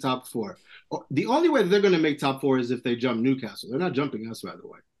making top 4. The only way they're going to make top 4 is if they jump Newcastle. They're not jumping us, by the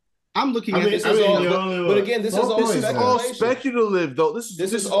way. I'm looking at this. But again, this is all speculative, though. This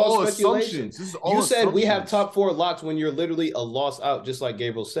is all assumptions. This is all you said we have top 4 locked when you're literally a loss out, just like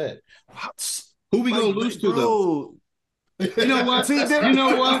Gabriel said. Who we gonna lose to, though? You know what? So that's a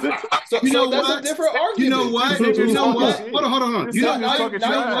different argument. You know what? Hold on. You know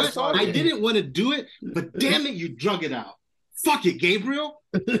what? I didn't want to do it, but damn it, you drug it out. Fuck it, Gabriel.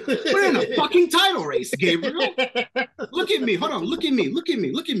 We're in a fucking title race, Gabriel. Look at me. Hold on. Look at me.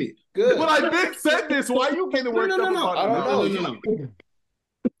 Good. But I been said this. Why are you getting worked up about it? No.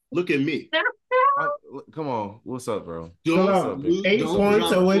 Look at me. Come on. What's up, bro? 8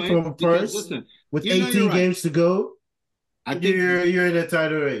 points away from first with 18 games to go. I think you're in a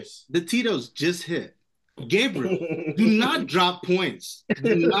title race. The Tito's just hit. Gabriel, do not drop points.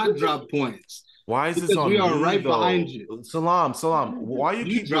 Why is this on we are me, right though? Behind you. Salam. Why you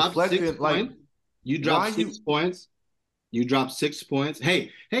keep reflecting like you dropped 6 points? You dropped 6 points.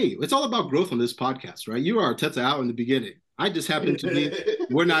 Hey, it's all about growth on this podcast, right? You are Arteta out in the beginning. I just happen to be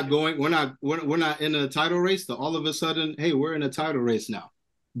we're not in a title race, so all of a sudden, hey, we're in a title race now.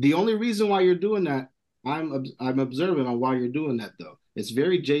 The only reason why you're doing that, I'm observant on why you're doing that, though. It's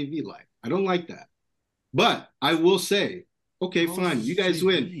very JV-like. I don't like that. But I will say, okay, fine. You guys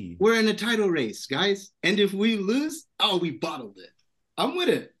win. We're in a title race, guys. And if we lose, we bottled it. I'm with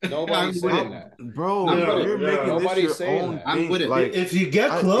it. Nobody's saying that. Bro, you're making this your own thing. I'm with it. Like, if you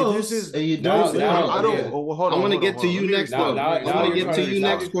get close and you don't win, I want to get to you next, though. I want to get to you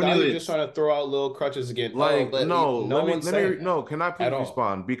next, Cornelius. Now you're just trying to throw out little crutches again. Can I please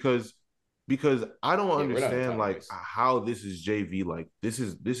respond? Because I don't understand like how this is JV. Like this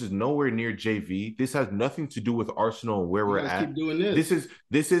is nowhere near JV. This has nothing to do with Arsenal and where we're at. Keep doing this.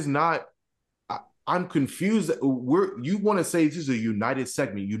 This is not. I'm confused. You want to say this is a United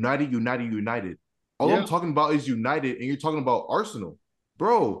segment? United. All I'm talking about is United, and you're talking about Arsenal,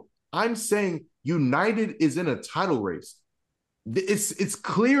 bro. I'm saying United is in a title race. It's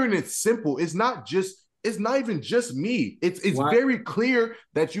clear and it's simple. It's not even just me. It's very clear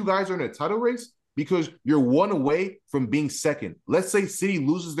that you guys are in a title race because you're 1 away from being second. Let's say City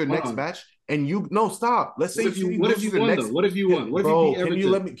loses their next match and stop. Let's say City loses their next. What if you won? What if you beat Everton? Can you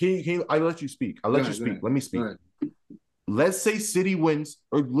let me? Can you? I let you speak. Let me speak. Let's say City wins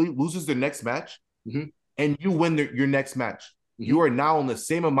or loses their next match, and you win your next match. You are now on the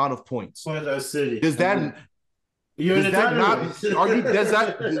same amount of points. City. Does that? You're in a title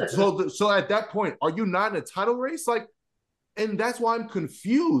race. So at that point, are you not in a title race? Like, and that's why I'm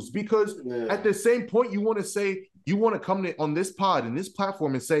confused because at the same point, you want to come on this pod and this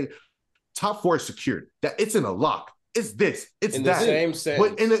platform and say top 4 is secured, that it's in a lock. It's this, it's in that. The same sense.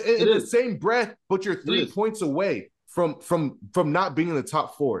 But in the same breath, but you're 3 points away from not being in the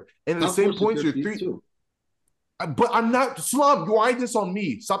top 4. And in the same points, you're 3. But I'm not Salam. You ain't this on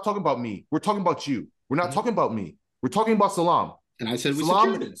me. Stop talking about me. We're talking about you. We're not talking about me. We're talking about Salam. And I said we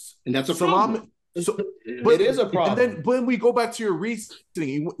Salam, secured it, and that's a Salam. problem. So, It is a problem. And then when we go back to your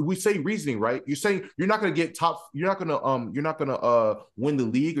reasoning, we say reasoning, right? You're saying you're not going to get top. You're not going to win the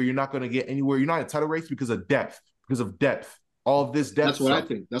league, or you're not going to get anywhere. You're not in a title race because of depth. All of this depth. That's what I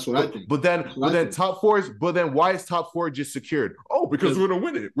think. But then top four is. But then why is top four just secured? Oh, because we're going to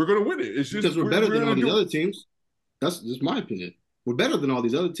win it. We're going to win it. It's just because we're better than all these other teams. That's just my opinion. We're better than all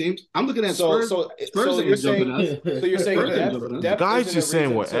these other teams. I'm looking at Spurs. So you're saying depth guys just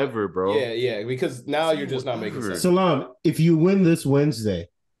saying whatever, bro. Yeah, because now you're just not making sense. Salam, if you win this Wednesday,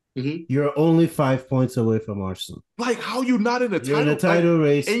 you're only 5 points away from Arsenal. Like, how you not in the title? You're in a title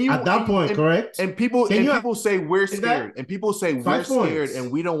race at that point, correct? And people say we're scared, and people say we're scared,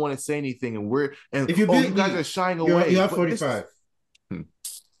 and we don't want to say anything, and if you guys are shying away. You have 45.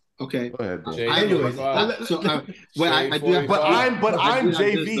 Okay. Go ahead, bro. Anyway, but I'm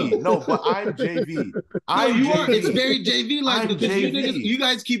JV. No, but I'm JV. You are. It's very JV like because you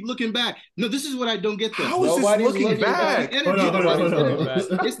guys keep looking back. No, this is what I don't get though. How is this looking back?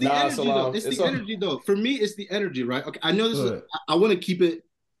 It's the energy though. It's the energy though. For me, it's the energy, right? Okay, I know this is. I want to keep it.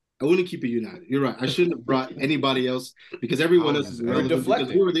 I want to keep it united. You're right. I shouldn't have brought anybody else because everyone else is irrelevant because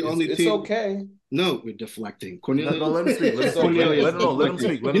we were the only team. It's okay. No, we're deflecting. Cornelius. No, let him speak. Let him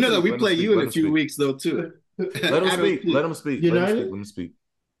speak. You know that we play you in a few weeks though too. Let him speak. Let him speak.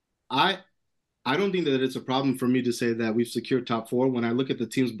 I don't think that it's a problem for me to say that we've secured top four when I look at the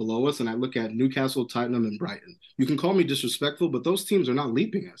teams below us and I look at Newcastle, Tottenham, and Brighton. You can call me disrespectful, but those teams are not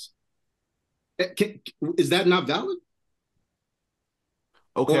leaping us. Is that not valid?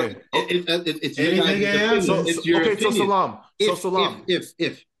 Okay. It's your opinion. So Salam.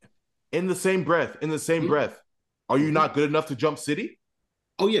 If in the same breath, are you not good enough to jump City?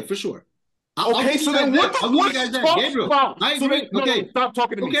 Oh yeah, for sure. Okay, so then what Gabriel, I agree. Okay, stop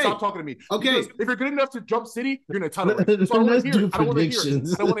talking to me. Stop talking to me. Okay, because if you're good enough to jump City, you're in a title race. So I don't want to hear it. I don't want to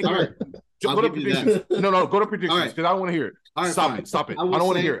hear it. Go to predictions. No, go to predictions because I don't want to hear it. Stop it. I don't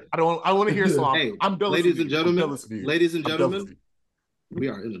want to hear it. I don't want to hear Salam. Hey, I'm done. Ladies and gentlemen, we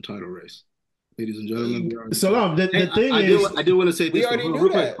are in the title race. Ladies and gentlemen, Salam, the thing is, I do want to say this. We already knew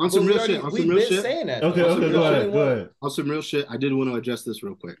that. On some real shit. We've been saying that. Okay, go ahead. On some real shit, I did want to address this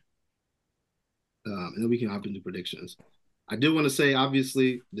real quick. And then we can hop into predictions. I did want to say,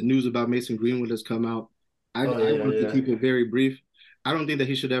 obviously, the news about Mason Greenwood has come out. I want to keep it very brief. I don't think that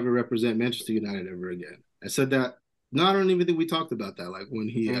he should ever represent Manchester United ever again. I said that. No, I don't even think we talked about that. Like when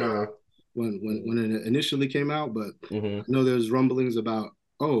he, when it initially came out, but I know there's rumblings about,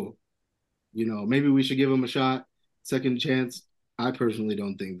 maybe we should give him a shot, second chance. I personally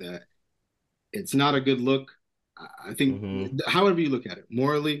don't think that. It's not a good look. I think, however you look at it,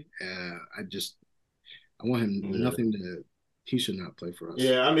 morally, I want him nothing to. He should not play for us.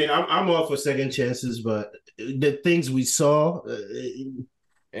 Yeah, I mean, I'm all for second chances, but the things we saw,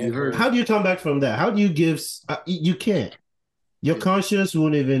 how do you come back from that? How do you give? You can't. Your conscience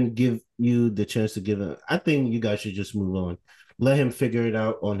won't even give you the chance to give it. I think you guys should just move on. Let him figure it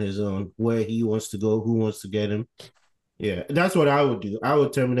out on his own, where he wants to go, who wants to get him. Yeah, that's what I would do. I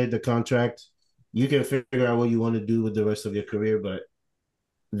would terminate the contract. You can figure out what you want to do with the rest of your career, but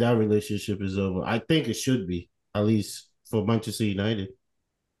that relationship is over. I think it should be, at least for Manchester United.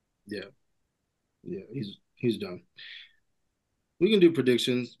 Yeah, he's done. We can do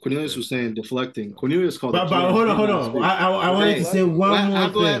predictions. Cornelius was saying deflecting. Cornelius called it. But hold on. I wanted to say one more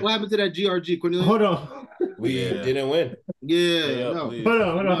thing. What happened to that GRG, Cornelius? Hold on. We didn't win. No.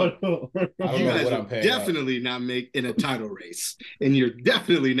 Hold on. You guys are definitely not in a title race, and you're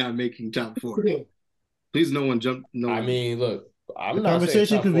definitely not making top four. Please, no one jump. No. I mean, look, the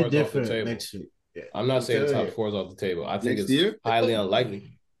conversation could be different next week. Yeah. I'm not saying top four is off the table. I think it's highly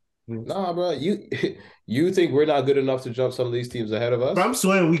unlikely. Nah, bro, you think we're not good enough to jump some of these teams ahead of us? But I'm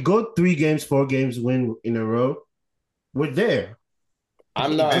swearing, we go 3 games, 4 games win in a row. We're there.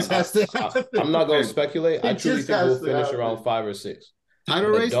 I'm not going to speculate. I truly think we'll finish around 5 or 6. Title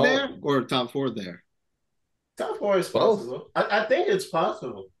race there or top 4 there? Top 4 is possible. I think it's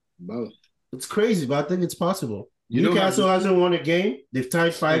possible. Both. It's crazy, but I think it's possible. Newcastle hasn't won a game. They've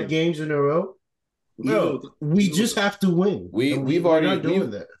tied 5 games in a row. No, we just have to win. We've already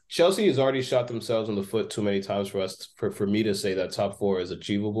doing that. Chelsea has already shot themselves in the foot too many times for us for me to say that top 4 is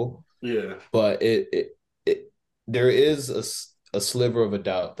achievable. Yeah, but there is a sliver of a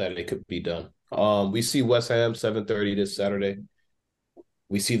doubt that it could be done. We see West Ham 7:30 this Saturday.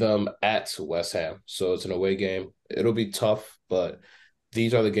 We see them at West Ham, so it's an away game. It'll be tough, but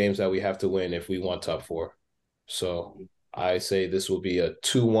these are the games that we have to win if we want top 4. So I say this will be a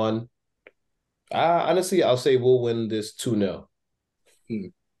 2-1 Honestly, I'll say we'll win this 2-0.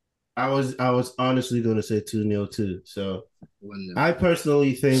 I was honestly going to say 2-0 too. So 1-0. I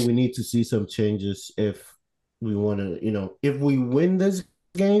personally think we need to see some changes if we want to, if we win this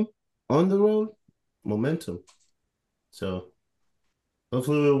game on the road, momentum. So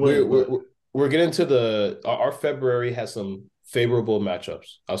hopefully we'll We're win. we're But we're we're getting to our February has some favorable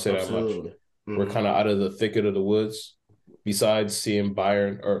matchups. I'll say that much. absolutely. We're kind of out of the thicket of the woods. Besides seeing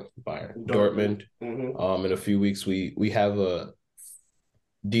Dortmund, in a few weeks, we have a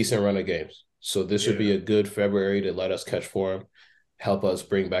decent run of games. So this should be a good February to let us catch form, help us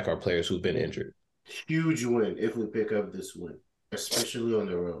bring back our players who've been injured. Huge win if we pick up this win, especially on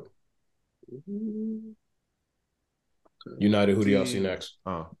the road. United, who do y'all see next?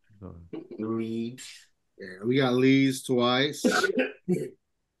 Oh, Leeds. Yeah, we got Leeds twice.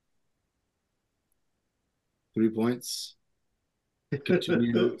 3 points.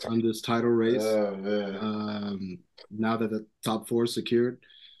 Continue on this title race. Now that the top 4 is secured,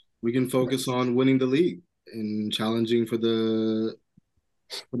 we can focus on winning the league and challenging for the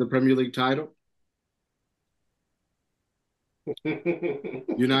Premier League title.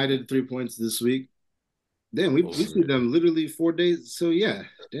 United 3 points this week. Damn, we see them literally 4 days. So yeah,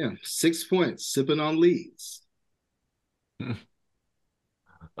 damn, 6 points sipping on Leeds.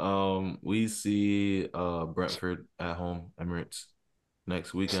 We see Brentford at home, Emirates,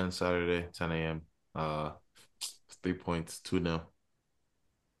 next weekend, Saturday, 10 a.m. 3 points, 2-0.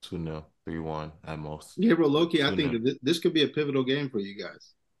 2-0, 3-1 at most. Gabriel Loki, I think that this could be a pivotal game for you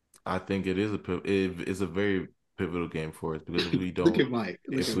guys. I think it is a very pivotal game for us because if we don't, Look at Mike.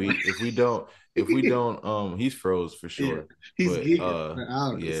 if we don't, he's froze for sure. Yeah, he's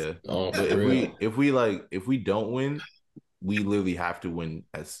but, yeah. But if we don't win, we literally have to win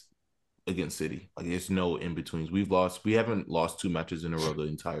against City. Like there's no in betweens. We haven't lost 2 matches in a row the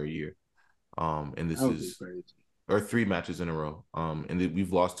entire year. And this is crazy. Or 3 matches in a row. And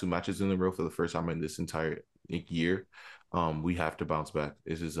we've lost 2 matches in a row for the first time in this entire year. We have to bounce back.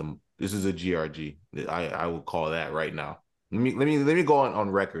 This is a GRG. I will call that right now. Let me go on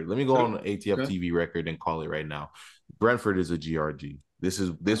record. Let me go on ATF TV record and call it right now. Brentford is a GRG. This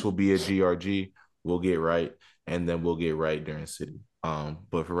will be a GRG. We'll get right, and then we'll get right during City.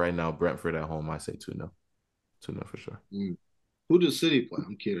 But for right now, Brentford at home, I say 2-0. 2-0 for sure. Who does City play?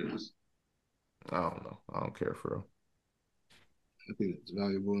 I'm curious. I don't know. I don't care for real. I think it's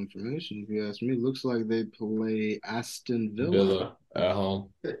valuable information. If you ask me, it looks like they play Aston Villa at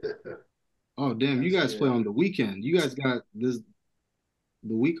home. Oh damn! You guys play on the weekend. You guys got the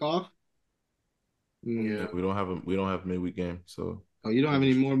week off. Yeah, we don't have midweek game. So you don't have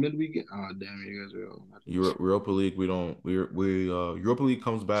any more midweek. Oh damn! You guys are all... Europa League. We don't. Europa League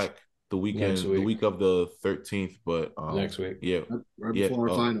comes back the weekend, the week of the 13th. But next week, right before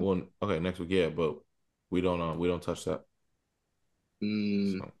our final. Well, okay, next week, yeah. But we don't touch that.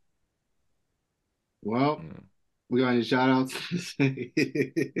 So. Well, we got any shout outs? No.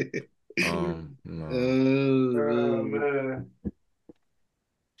 Man.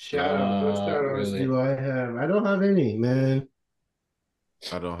 Shout outs do I have? I don't have any, man.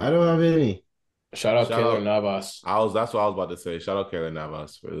 I don't have any. Shout out Keylor Navas. That's what I was about to say. Shout out Keylor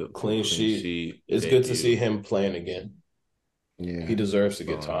Navas for the clean sheet. It's good to see him playing again. Yeah, he deserves to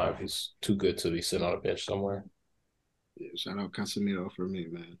get time. He's too good to be sitting on a bench somewhere. Yeah, shout out Casemiro for me,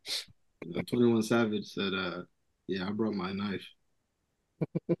 man. 21 Savage said, "Yeah, I brought my knife."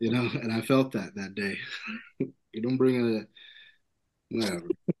 And I felt that day. You don't bring whatever.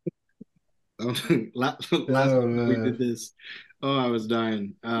 Last week we did this. Oh, I was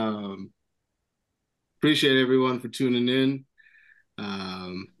dying. Appreciate everyone for tuning in.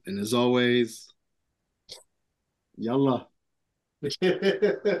 And as always, yalla. Good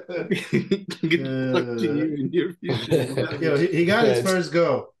luck to you in your future. Yo, he got his first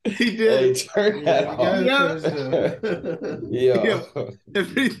go. He did. He got his first go. Yo,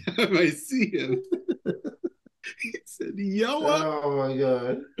 every time I see him, he said, "Yo, oh my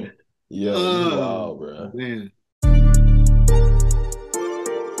god, yo, wow, bro, man."